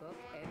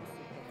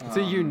 It's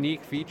a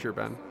unique feature,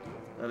 Ben.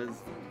 That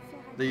is...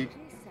 Did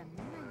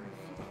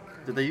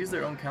they use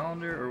their own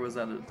calendar, or was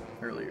that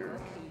earlier?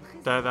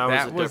 That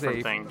That was was a different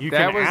a- thing. You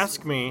that can was-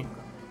 ask me.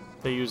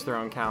 They use their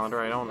own calendar.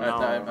 I don't know.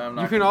 I'm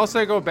not You can gonna-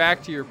 also go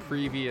back to your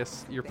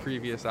previous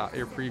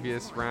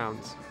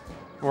rounds,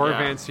 or Yeah.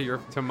 advance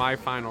to my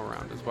final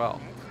round as well.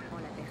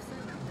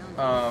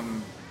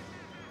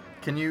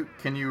 Can you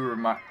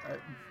remind?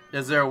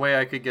 Is there a way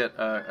I could get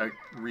a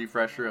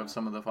refresher of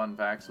some of the fun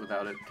facts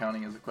without it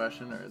counting as a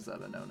question, or is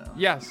that a no-no?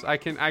 Yes, I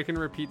can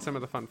repeat some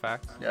of the fun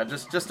facts. Yeah,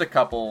 just a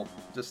couple,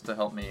 just to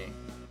help me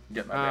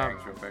get my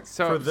bearings real quick.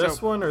 So For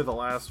this one or the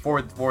last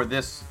one? For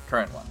this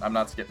current one, I'm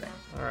not skipping.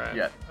 All right.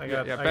 Yet. I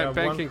got, Yeah, I Ben- got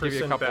Ben 1% can give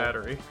you a couple.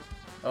 battery.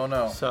 Oh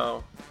no.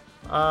 So,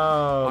 what, they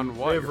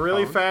have your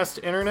really phone? fast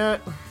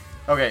internet.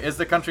 Okay, is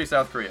the country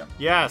South Korea?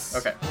 Yes.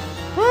 Okay.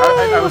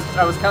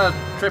 I was kind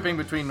of tripping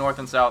between North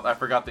and South. I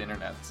forgot the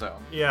internet, so.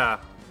 Yeah.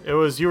 It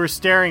was, you were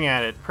staring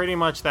at it pretty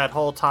much that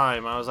whole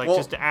time. I was like, Well-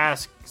 just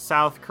ask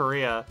South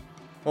Korea.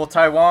 Well,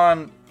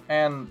 Taiwan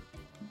and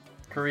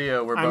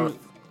Korea were I'm- both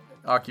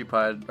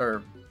occupied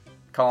or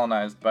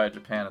colonized by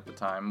Japan at the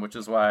time, which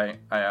is why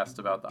I asked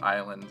about the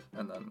island,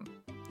 and then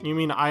You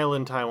mean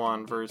island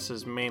Taiwan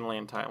versus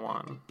mainland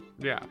Taiwan?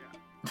 Yeah,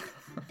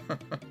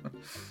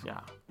 Yeah.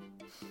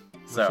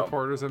 so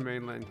supporters of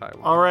mainland Taiwan.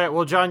 All right.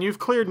 Well, John, you've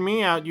cleared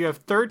me out. You have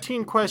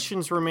 13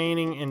 questions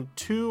remaining and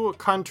 2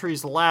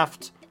 countries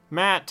left.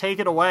 Matt, take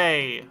it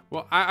away.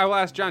 Well, I will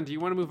ask John, do you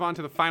want to move on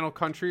to the final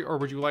country, or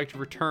would you like to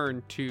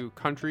return to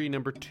country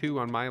number 2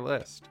 on my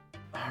list?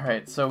 all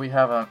right. So we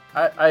have a.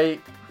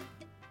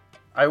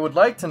 I would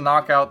like to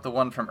knock out the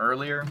one from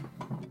earlier,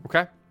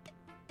 Okay.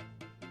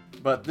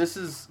 but this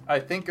is, I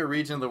think, a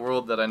region of the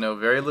world that I know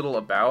very little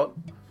about,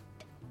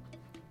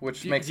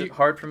 which makes it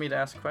hard for me to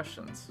ask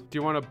questions. Do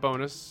you want a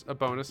bonus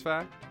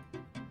fact?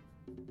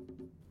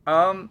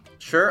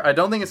 Sure. I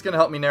don't think it's gonna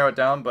help me narrow it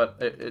down, but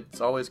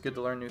it's always good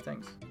to learn new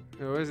things.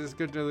 It always is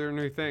good to learn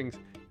new things.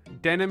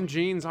 Denim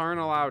jeans aren't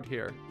allowed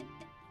here.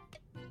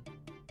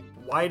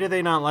 Why do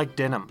they not like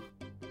denim?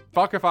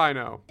 Fuck if I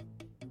know.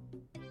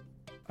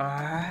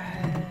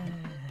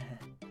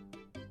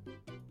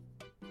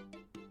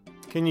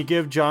 Can you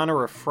give John a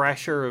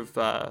refresher of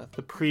the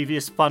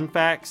previous fun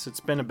facts?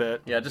 It's been a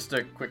bit. Yeah, just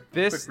a quick.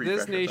 This quick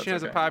refresher, if nation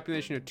has that's a okay.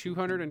 population of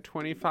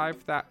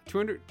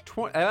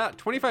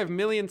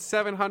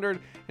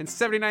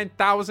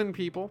 25,779,000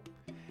 people.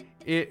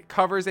 It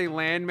covers a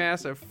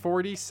landmass of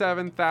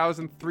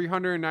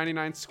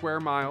 47,399 square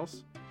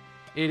miles.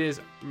 It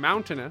is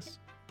mountainous.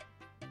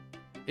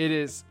 It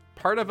is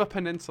part of a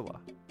peninsula.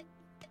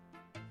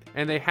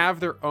 And they have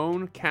their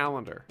own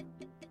calendar.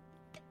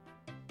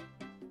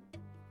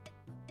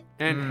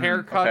 And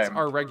haircuts okay.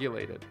 are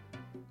regulated.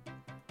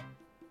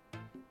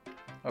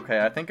 Okay,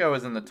 I think I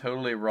was in the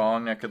totally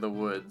wrong neck of the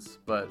woods,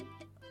 but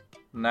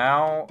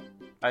now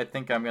I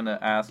think I'm gonna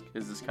ask: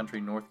 is this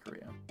country North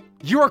Korea?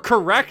 You are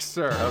correct,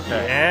 sir.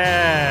 Okay.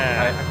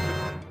 Yeah.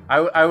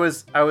 I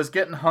was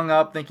getting hung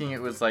up thinking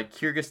it was like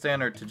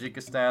Kyrgyzstan or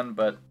Tajikistan,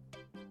 but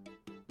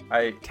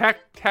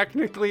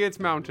Technically, it's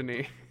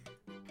mountainy.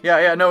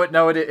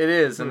 no, it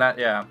is, and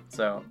that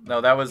So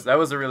no, that was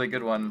a really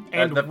good one.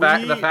 And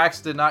the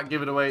facts did not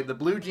give it away. The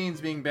blue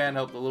jeans being banned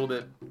helped a little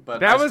bit,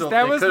 but That it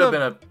could have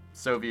been a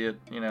Soviet,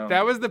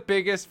 That was the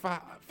biggest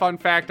fun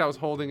fact I was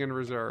holding in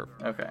reserve.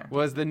 Okay.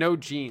 Was the no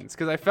jeans,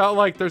 because I felt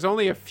like there's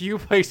only a few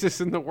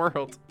places in the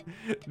world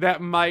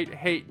that might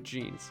hate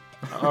jeans.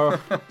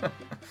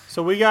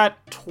 So we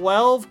got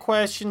 12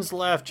 questions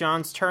left.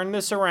 John's turned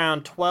this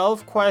around.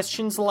 12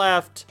 questions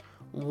left.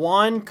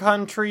 One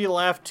country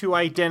left to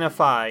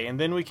identify, and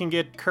then we can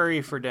get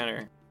curry for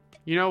dinner.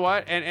 You know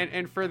what?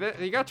 And for this,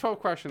 you got 12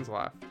 questions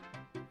left.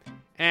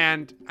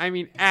 And I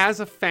mean, as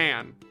a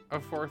fan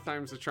of Fourth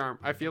Time's the Charm,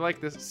 I feel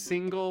like this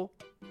single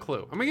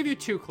clue. I'm gonna give you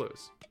 2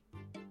 clues.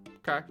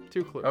 Okay,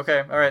 2 clues.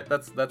 Okay, all right,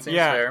 that seems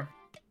fair.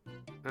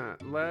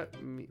 Where'd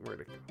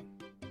it go?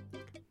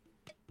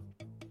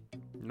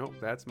 Nope,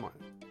 that's the wrong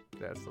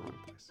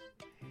place.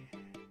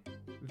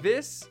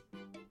 This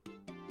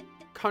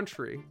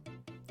country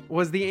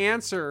was the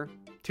answer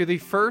to the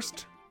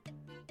first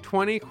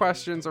 20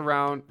 questions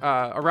around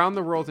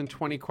the world in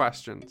 20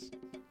 questions.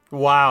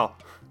 Wow.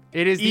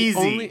 It is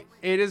Easy.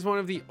 It is one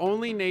of the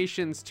only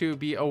nations to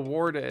be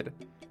awarded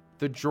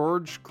the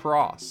George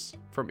Cross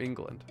from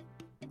England.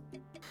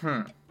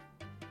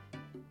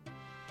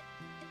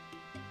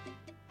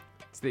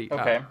 It's the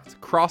it's a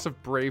Cross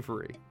of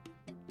Bravery.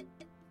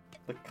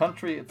 The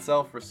country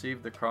itself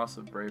received the Cross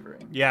of Bravery.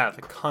 Yeah,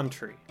 the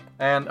country.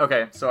 And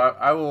okay, so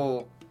I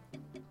will.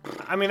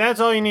 I mean,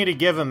 that's all you need to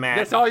give him, Matt.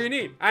 That's all you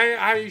need.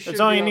 That's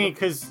all you need,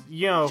 because,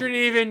 shouldn't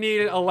even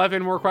need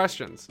 11 more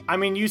questions. I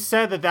mean, you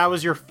said that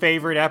was your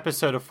favorite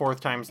episode of Fourth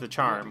Time's the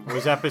Charm,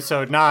 was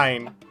episode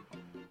 9.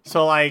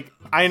 So, like,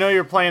 I know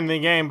you're playing the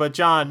game, but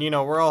John,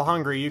 we're all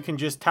hungry. You can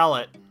just tell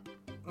it.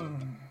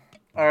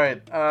 All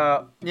right.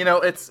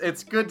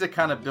 It's good to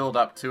kind of build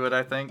up to it,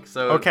 I think.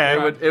 So okay.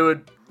 It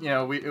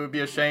would be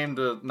a shame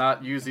to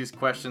not use these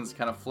questions to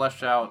kind of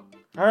flesh out.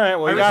 All right.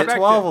 Well, we got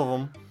 12 of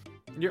them.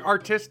 You're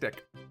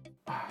artistic.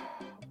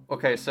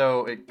 Okay,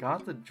 so it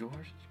got the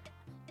George.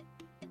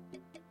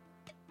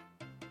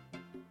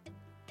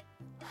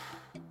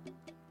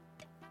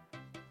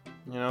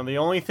 The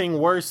only thing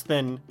worse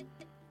than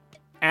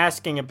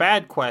asking a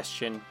bad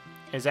question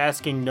is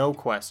asking no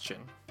question.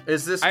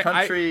 Is this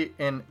country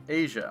in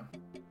Asia?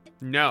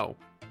 No.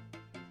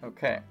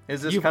 Okay.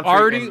 Is this You've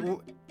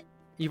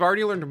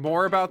already learned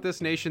more about this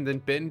nation than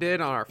Ben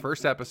did on our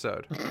first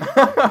episode.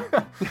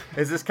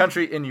 Is this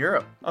country in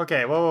Europe?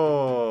 Okay,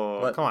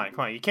 whoa. Come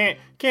on. You can't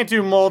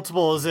do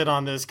multiple is it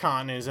on this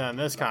continent, is it on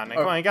this continent.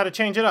 Come on, you got to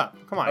change it up.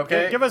 Come on,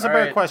 okay. Give us a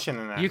better question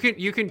than that. You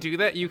can do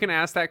that. You can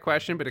ask that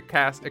question, but it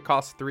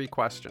costs 3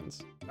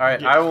 questions. All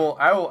right, yes. I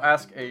will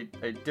ask a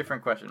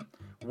different question.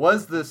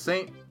 Was the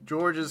St.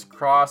 George's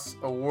Cross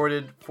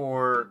awarded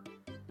for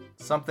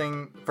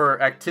something,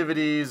 for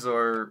activities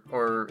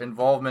or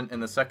involvement in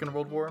the Second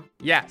World War?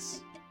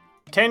 Yes.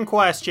 10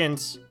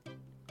 questions.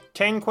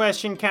 10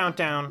 question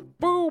countdown.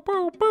 Boo,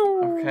 boo,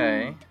 boo.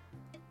 Okay.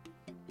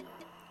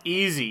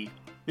 Easy.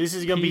 This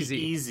is going to be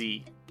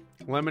easy.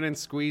 Lemon and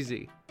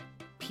squeezy.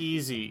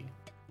 Peasy.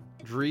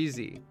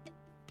 Dreezy.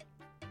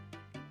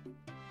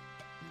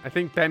 I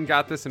think Ben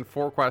got this in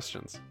 4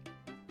 questions.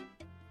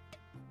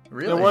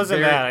 Really? It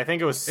wasn't that. I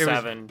think it was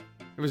 7.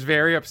 It was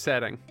very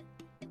upsetting.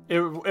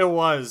 It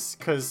was,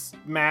 because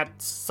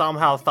Matt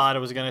somehow thought it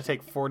was going to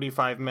take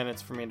 45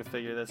 minutes for me to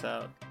figure this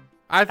out.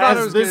 I thought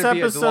it was going to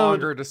be a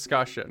longer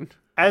discussion.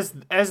 As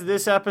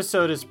this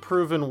episode has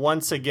proven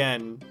once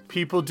again,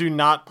 people do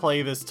not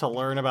play this to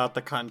learn about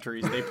the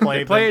countries. They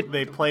play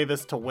they play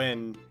this to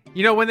win.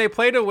 When they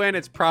play to win,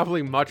 it's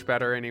probably much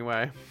better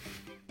anyway.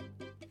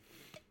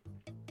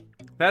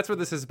 That's what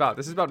this is about.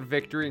 This is about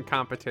victory and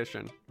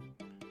competition.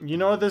 You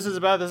know what this is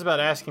about? This is about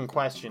asking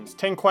questions.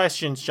 10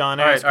 questions, John.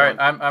 All right.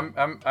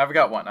 I've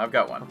got one. Okay.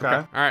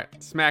 All right.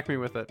 Smack me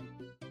with it.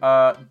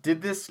 Did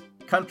this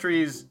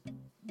country's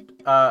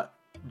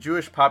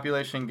Jewish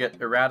population get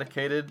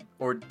eradicated,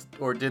 or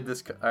did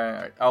this?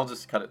 I'll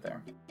just cut it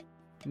there.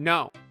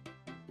 No.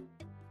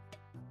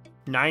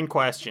 9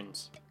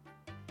 questions.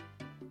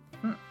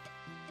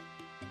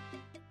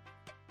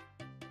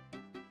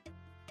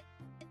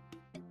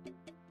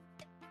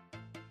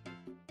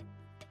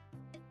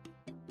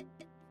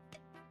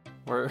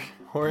 We're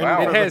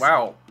in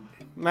Wow.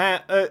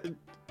 Matt,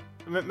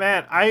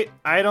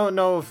 I don't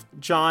know if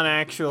John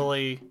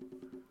actually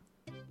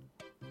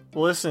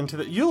listened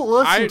to you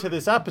listen to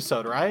this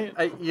episode, right?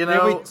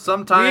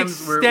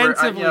 Sometimes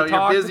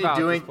you're busy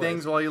doing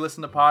things things while you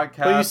listen to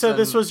podcasts. But you said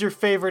this was your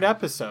favorite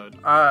episode.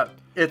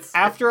 it's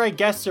After I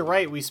guessed it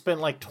right, we spent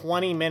like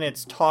 20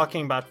 minutes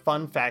talking about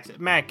fun facts.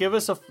 Matt, give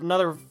us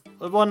another.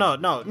 Well,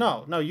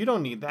 no. You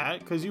don't need that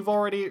because you've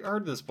already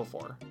heard this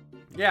before.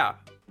 Yeah.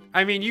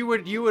 I mean, you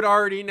would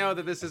already know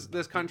that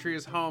this country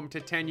is home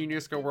to 10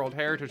 UNESCO World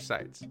Heritage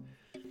Sites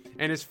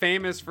and is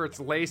famous for its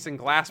lace and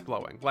glass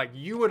blowing. Like,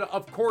 you would,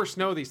 of course,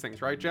 know these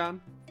things, right, John?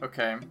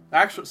 Okay.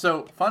 Actually,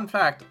 so fun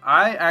fact,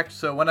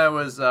 so when I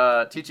was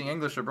teaching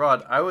English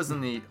abroad, I was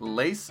in the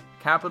lace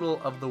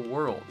capital of the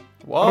world.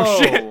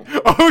 Whoa.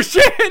 Oh,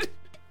 shit!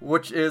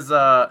 Which is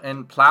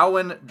in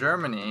Plauen,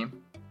 Germany.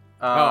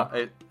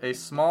 A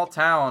small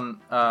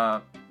town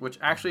which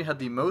actually had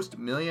the most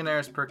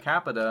millionaires per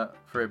capita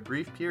for a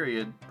brief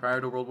period prior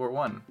to World War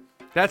One.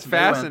 That's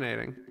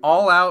fascinating.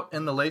 All out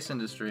in the lace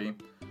industry.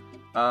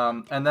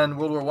 And then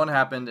World War One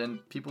happened,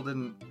 and people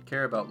didn't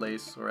care about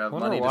lace or have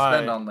money to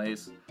spend on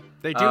lace.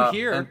 They do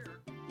here.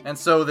 And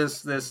so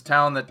this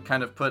town that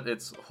kind of put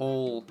its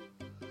whole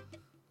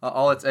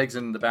all its eggs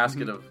in the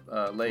basket of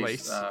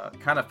lace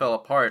kind of fell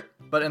apart.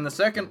 But in the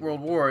Second World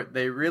War,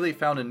 they really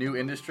found a new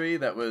industry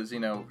that was,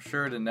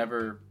 sure to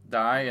never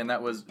die, and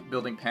that was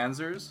building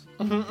panzers.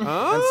 Oh.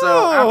 And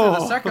so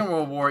after the Second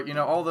World War,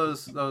 all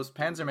those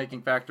panzer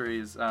making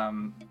factories.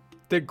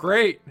 They're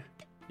great.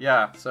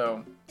 Yeah.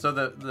 So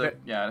it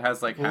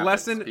has like half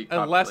its peak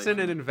a lesson population.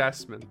 in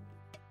investment.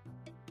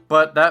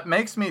 But that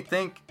makes me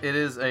think it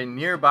is a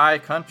nearby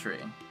country.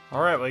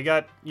 All right, well, you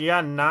got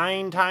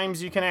 9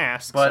 times you can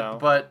ask.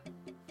 But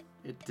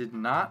it did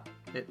not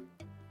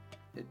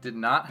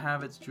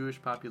have its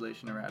Jewish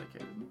population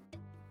eradicated.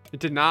 It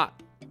did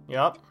not.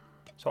 Yep.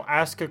 So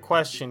ask a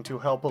question to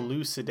help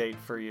elucidate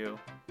for you.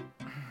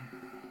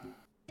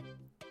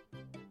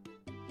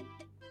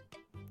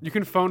 You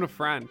can phone a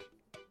friend.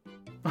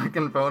 I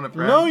can phone a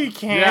friend. No, you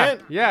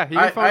can't. Yeah, you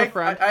can phone a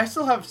friend. I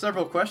still have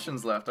several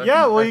questions left. You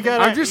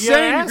gotta. I'm just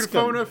saying you can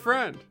phone a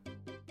friend.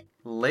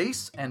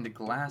 Lace and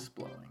glass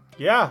blowing.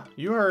 Yeah,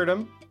 you heard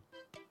him.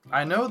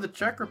 I know the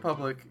Czech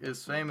Republic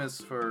is famous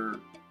to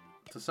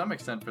some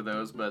extent for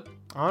those, but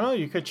I don't know.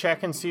 You could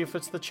check and see if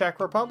it's the Czech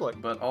Republic.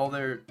 But all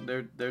their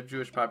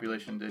Jewish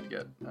population did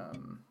get.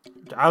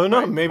 I don't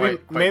know. Maybe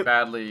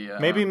badly.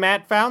 Maybe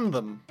Matt found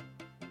them.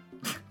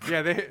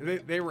 Yeah,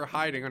 they were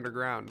hiding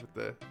underground with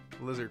the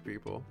lizard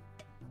people.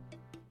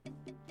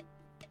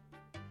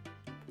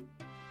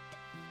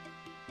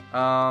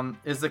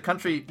 Is the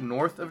country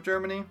north of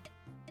Germany?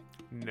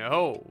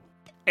 No.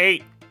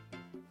 8.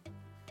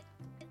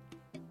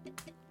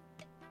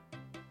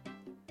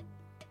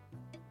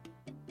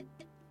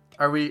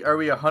 Are we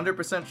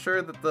 100%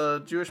 sure that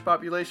the Jewish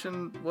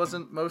population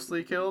wasn't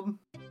mostly killed?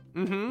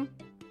 Mm-hmm.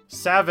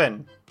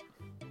 7.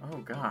 Oh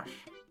gosh.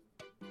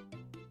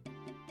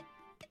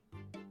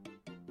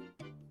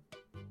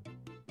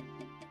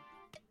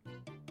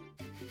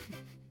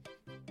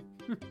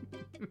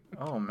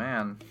 Oh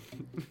man.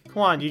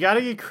 Come on, you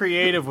gotta get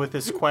creative with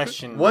this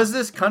question. Was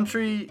this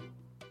country...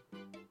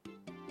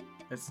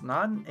 It's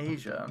not in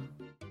Asia.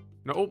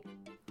 Nope.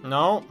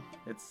 No.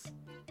 It's...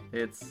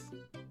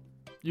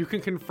 You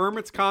can confirm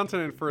its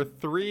continent for a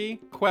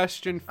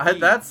 3-question fee.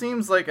 That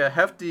seems like a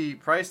hefty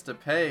price to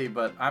pay,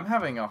 but I'm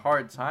having a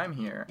hard time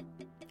here.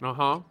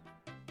 Uh-huh.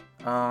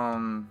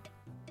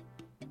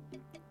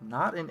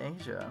 Not in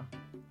Asia.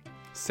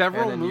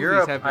 Several and in movies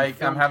Europe, have been I'm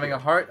filmed having here. a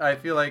hard... I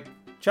feel like...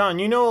 John,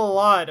 you know a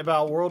lot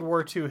about World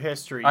War II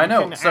history. I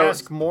know, You can so-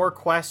 ask more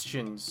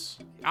questions.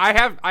 I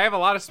have a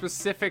lot of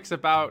specifics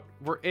about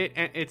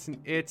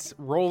its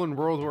role in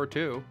World War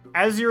II.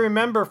 As you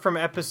remember from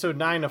episode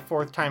 9 of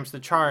Fourth Time's the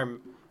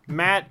Charm,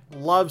 Matt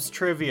loves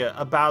trivia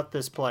about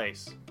this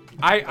place.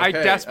 I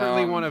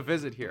desperately want to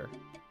visit here.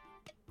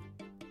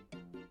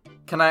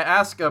 Can I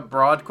ask a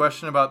broad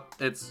question about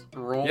its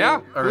role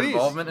Yeah, or please.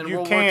 involvement in You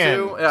World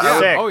can. War II? Yeah.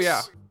 Six. Oh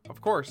yeah.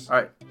 Of course. All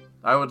right.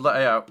 I would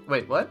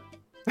wait, what?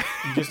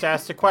 You just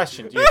asked a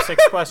question. You have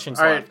 6 questions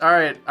left. All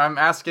right. I'm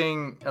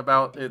asking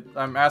about it.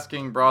 I'm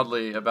asking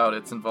broadly about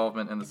its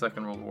involvement in the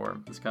Second World War,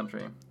 this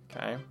country.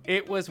 Okay.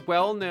 It was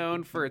well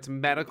known for its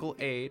medical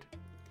aid,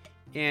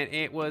 and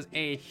it was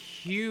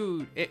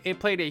it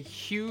played a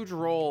huge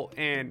role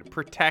in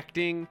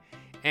protecting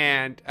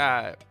and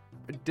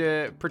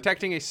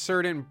protecting a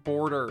certain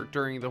border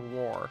during the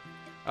war.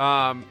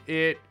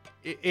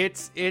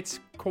 Its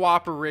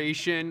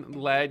cooperation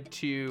led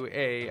to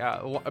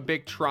a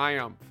big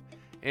triumph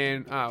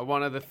in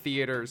one of the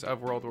theaters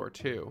of World War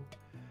II.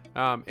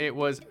 It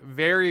was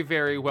very,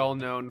 very well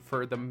known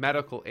for the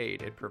medical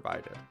aid it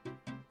provided.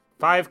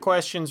 5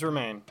 questions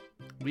remain.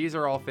 These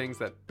are all things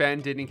that Ben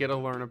didn't get to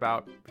learn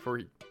about before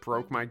he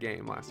broke my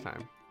game last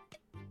time.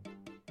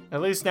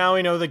 At least now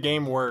we know the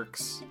game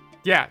works.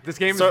 Yeah, this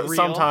game is real.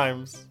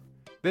 Sometimes.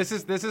 This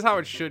is how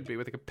it should be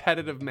with a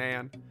competitive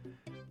man,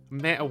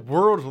 a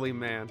worldly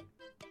man.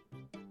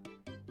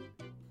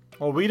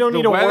 Well, we don't The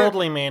need a weather-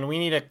 worldly man. We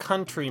need a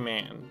country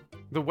man.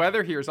 The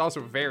weather here is also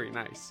very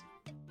nice.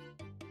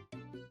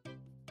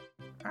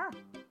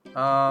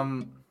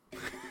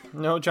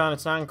 No, John,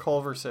 it's not in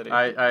Culver City.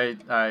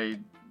 I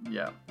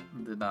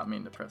did not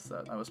mean to press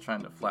that. I was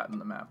trying to flatten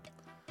the map.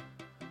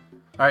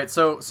 All right,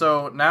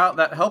 so now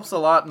that helps a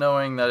lot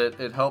knowing that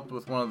it helped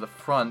with one of the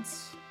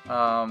fronts.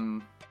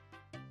 Well,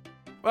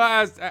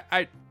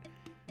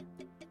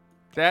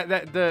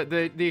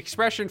 the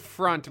expression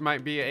front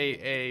might be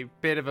a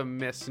bit of a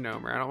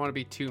misnomer. I don't want to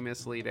be too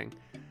misleading.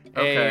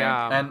 Okay,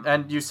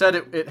 and you said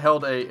it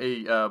held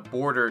a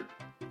border,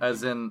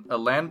 as in a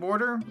land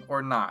border,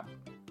 or not?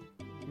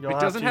 You'll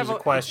have to use a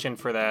question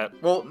for that.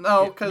 Well,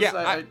 no, because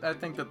I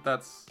think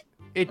that's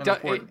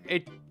important.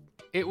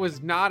 It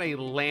was not a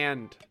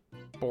land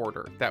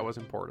border that was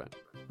important.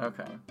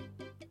 Okay.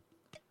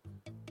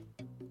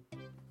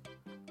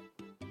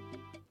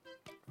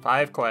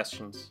 5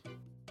 questions.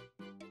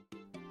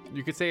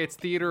 You could say its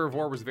theater of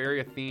war was very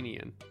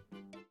Athenian.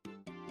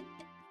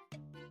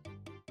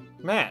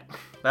 Matt.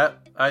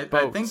 I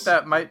think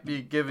that might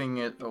be giving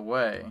it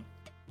away.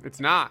 It's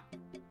not.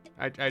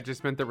 I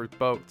just meant there were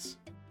boats.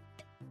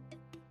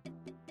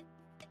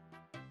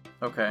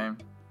 Okay.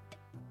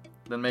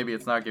 Then maybe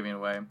it's not giving it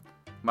away.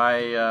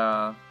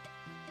 My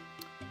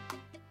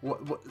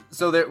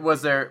so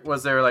was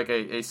there like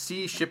a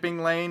sea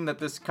shipping lane that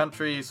this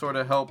country sort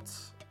of helped?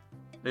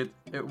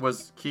 It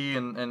was key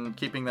in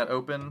keeping that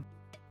open?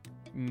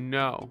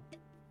 No.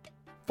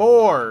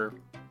 4.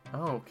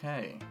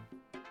 Okay.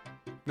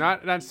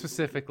 Not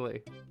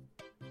specifically.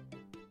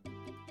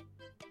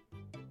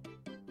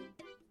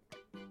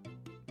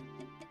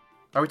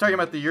 Are we talking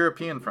about the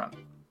European front?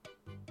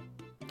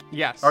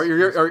 Yes. Or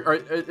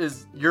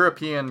is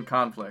European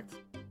conflict?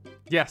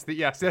 Yes,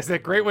 that's a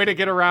great way to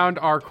get around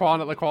our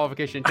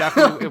qualification.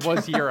 Definitely, it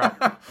was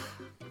Europe.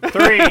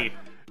 3.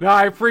 No,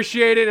 I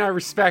appreciate it and I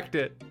respect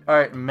it. All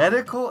right,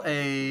 medical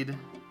aid.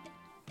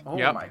 Oh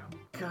my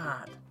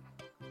God.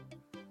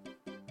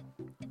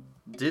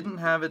 Didn't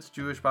have its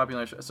Jewish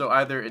population. So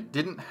either it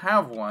didn't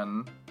have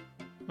one.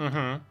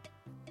 Mm-hmm.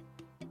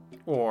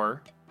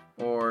 Or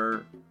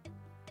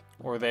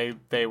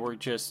they were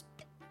just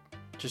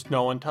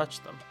no one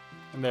touched them.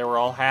 And they were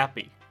all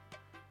happy.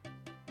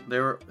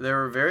 There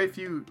were very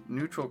few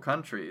neutral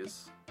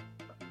countries,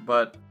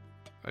 but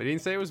I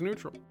didn't say it was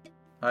neutral.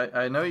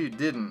 I know you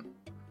didn't,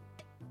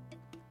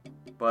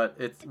 but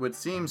it would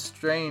seem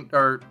strange,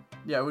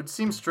 it would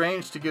seem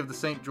strange to give the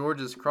St.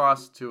 George's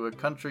Cross to a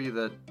country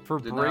that for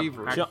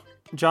bravery.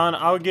 John,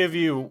 I'll give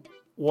you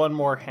one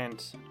more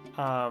hint.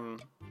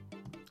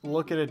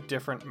 Look at a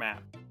different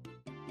map.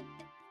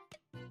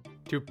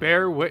 To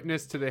bear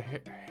witness to the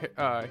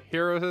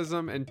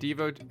heroism and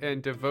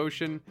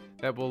devotion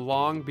that will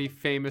long be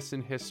famous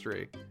in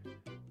history,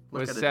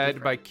 was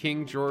said by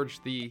King George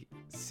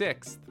VI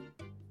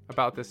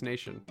about this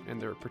nation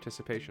and their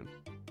participation.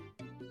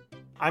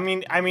 I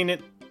mean,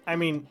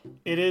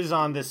 it is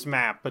on this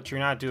map, but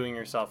you're not doing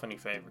yourself any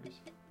favors.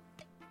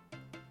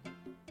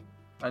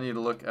 I need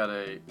to look at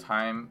a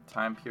time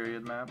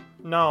period map.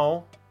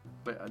 No.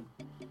 Wait,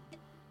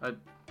 I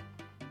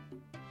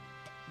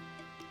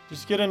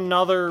just get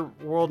another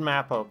world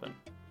map open.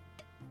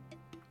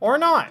 Or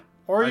not.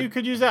 Or you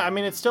could use that. I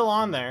mean, it's still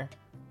on there.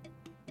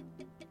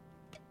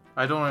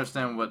 I don't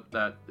understand what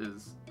that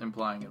is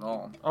implying at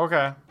all.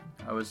 Okay.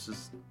 I was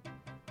just...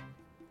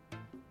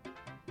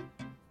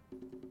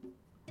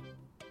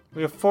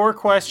 We have 4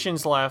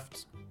 questions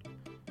left.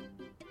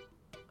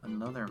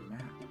 Another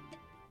map.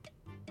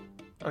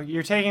 Oh,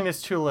 you're taking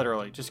this too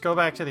literally. Just go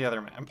back to the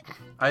other map.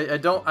 I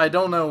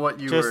don't know what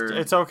you were...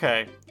 It's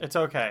okay. It's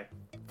okay.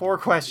 4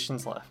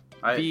 questions left.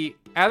 The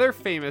other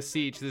famous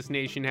siege this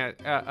nation had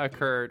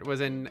occurred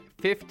was in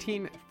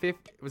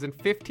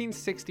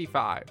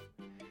 1565.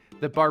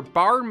 The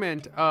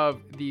bombardment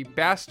of the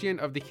Bastion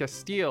of the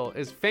Castile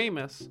is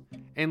famous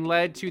and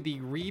led to the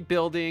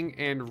rebuilding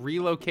and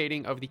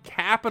relocating of the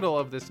capital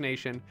of this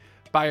nation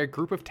by a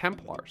group of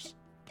Templars,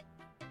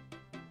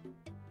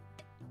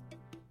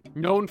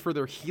 known for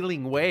their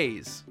healing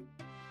ways.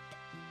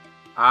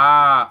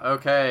 Ah,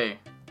 okay.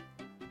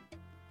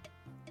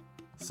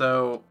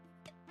 So...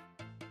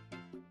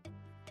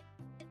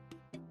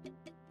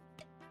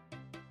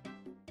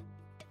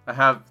 I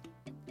have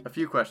a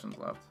few questions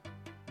left.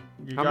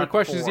 How many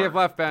questions do you have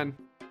left, Ben?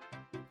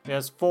 He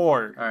has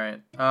 4. All right.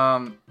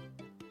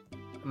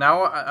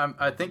 Now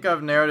I think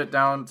I've narrowed it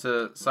down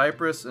to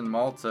Cyprus and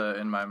Malta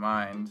in my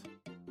mind.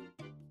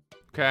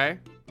 Okay.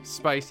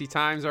 Spicy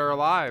times are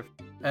alive.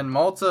 And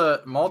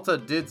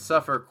Malta did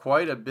suffer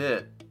quite a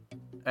bit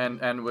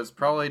and was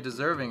probably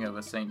deserving of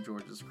a St.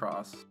 George's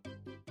Cross.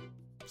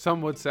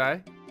 Some would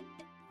say.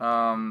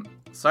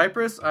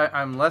 Cyprus,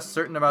 I'm less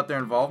certain about their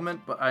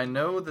involvement, but I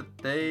know that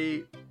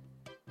they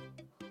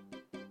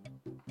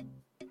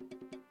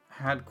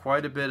had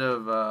quite a bit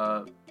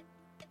of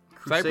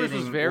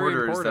crusading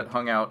orders that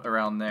hung out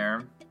around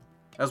there,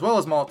 as well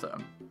as Malta.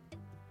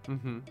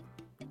 Mm-hmm.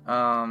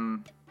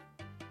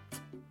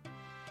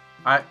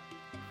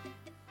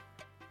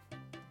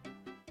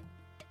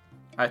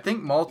 I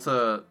think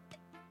Malta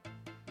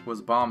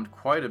was bombed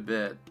quite a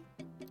bit.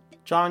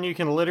 John, you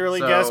can literally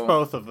guess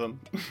both of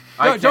them.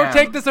 Don't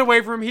take this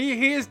away from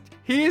him.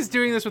 He He is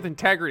doing this with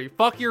integrity.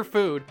 Fuck your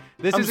food.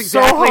 This I'm is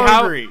exactly so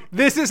hungry.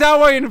 this is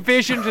how I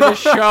envisioned the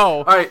show.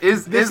 All right,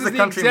 is This the is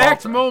country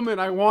exact Malta? moment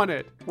I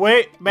wanted.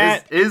 Wait,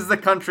 Matt. Is the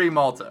country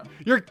Malta?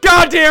 You're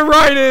goddamn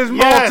right it is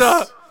Yes!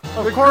 Malta.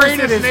 Of The course it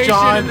greatest is, nation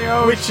John, in the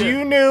ocean. which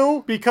you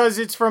knew because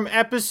it's from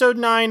episode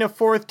 9 of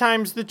Fourth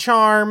Time's the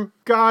Charm.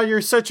 God,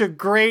 you're such a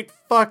great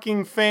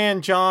fucking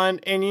fan, John.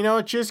 And you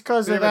know, just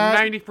because They of have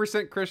that, a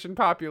 90% Christian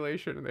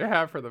population, and they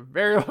have for the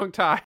very long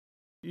time.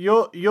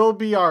 you'll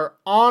be our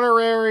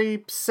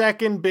honorary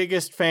second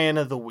biggest fan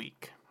of the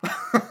week.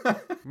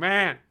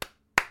 Man.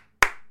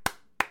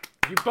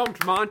 You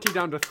bumped Monty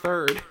down to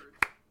third.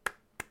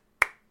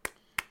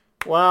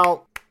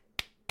 Well,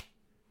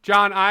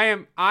 John, I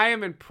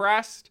am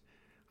impressed.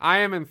 I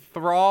am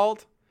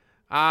enthralled.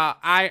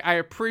 I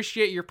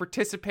appreciate your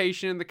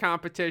participation in the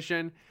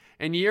competition,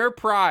 and your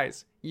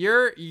prize,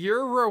 your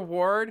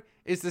reward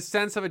is the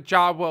sense of a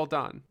job well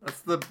done.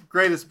 That's the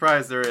greatest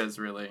prize there is,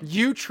 really.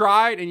 You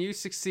tried and you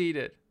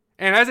succeeded.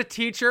 And as a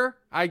teacher,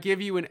 I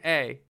give you an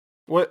A.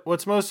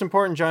 what's most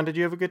important, John? Did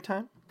you have a good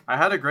time? I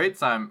had a great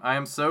time. I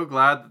am so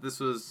glad that this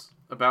was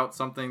about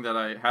something that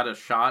I had a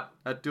shot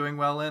at doing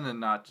well in, and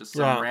not just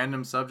some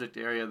random subject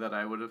area that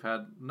I would have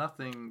had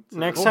nothing to...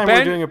 Next Well, time Ben-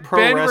 we're doing a pro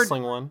Ben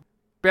wrestling one.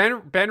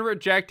 Ben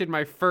rejected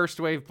my first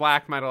wave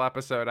black metal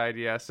episode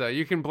idea, so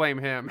you can blame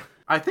him.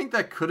 I think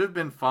that could have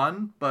been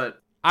fun,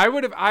 but I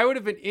would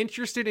have been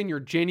interested in your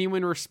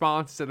genuine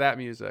response to that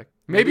music.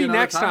 Maybe another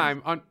next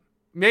time. time.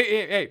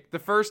 Hey, the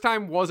first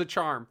time was a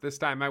charm. This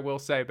time, I will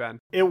say, Ben.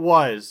 It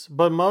was,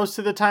 but most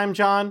of the time,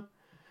 John,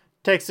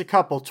 takes a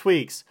couple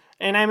tweaks.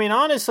 And I mean,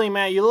 honestly,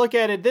 Matt, you look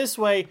at it this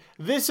way,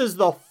 this is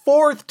the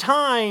 4th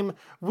time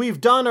we've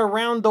done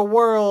Around the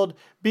World,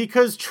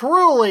 because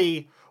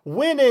truly,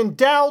 when in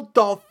doubt,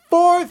 the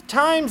 4th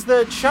time's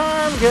the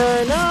charm.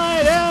 Good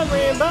night,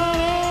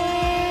 everybody!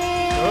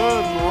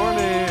 Good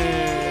morning.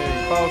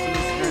 Follow us on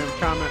Instagram,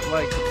 comment,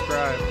 like,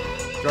 subscribe.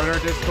 Join our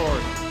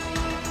Discord.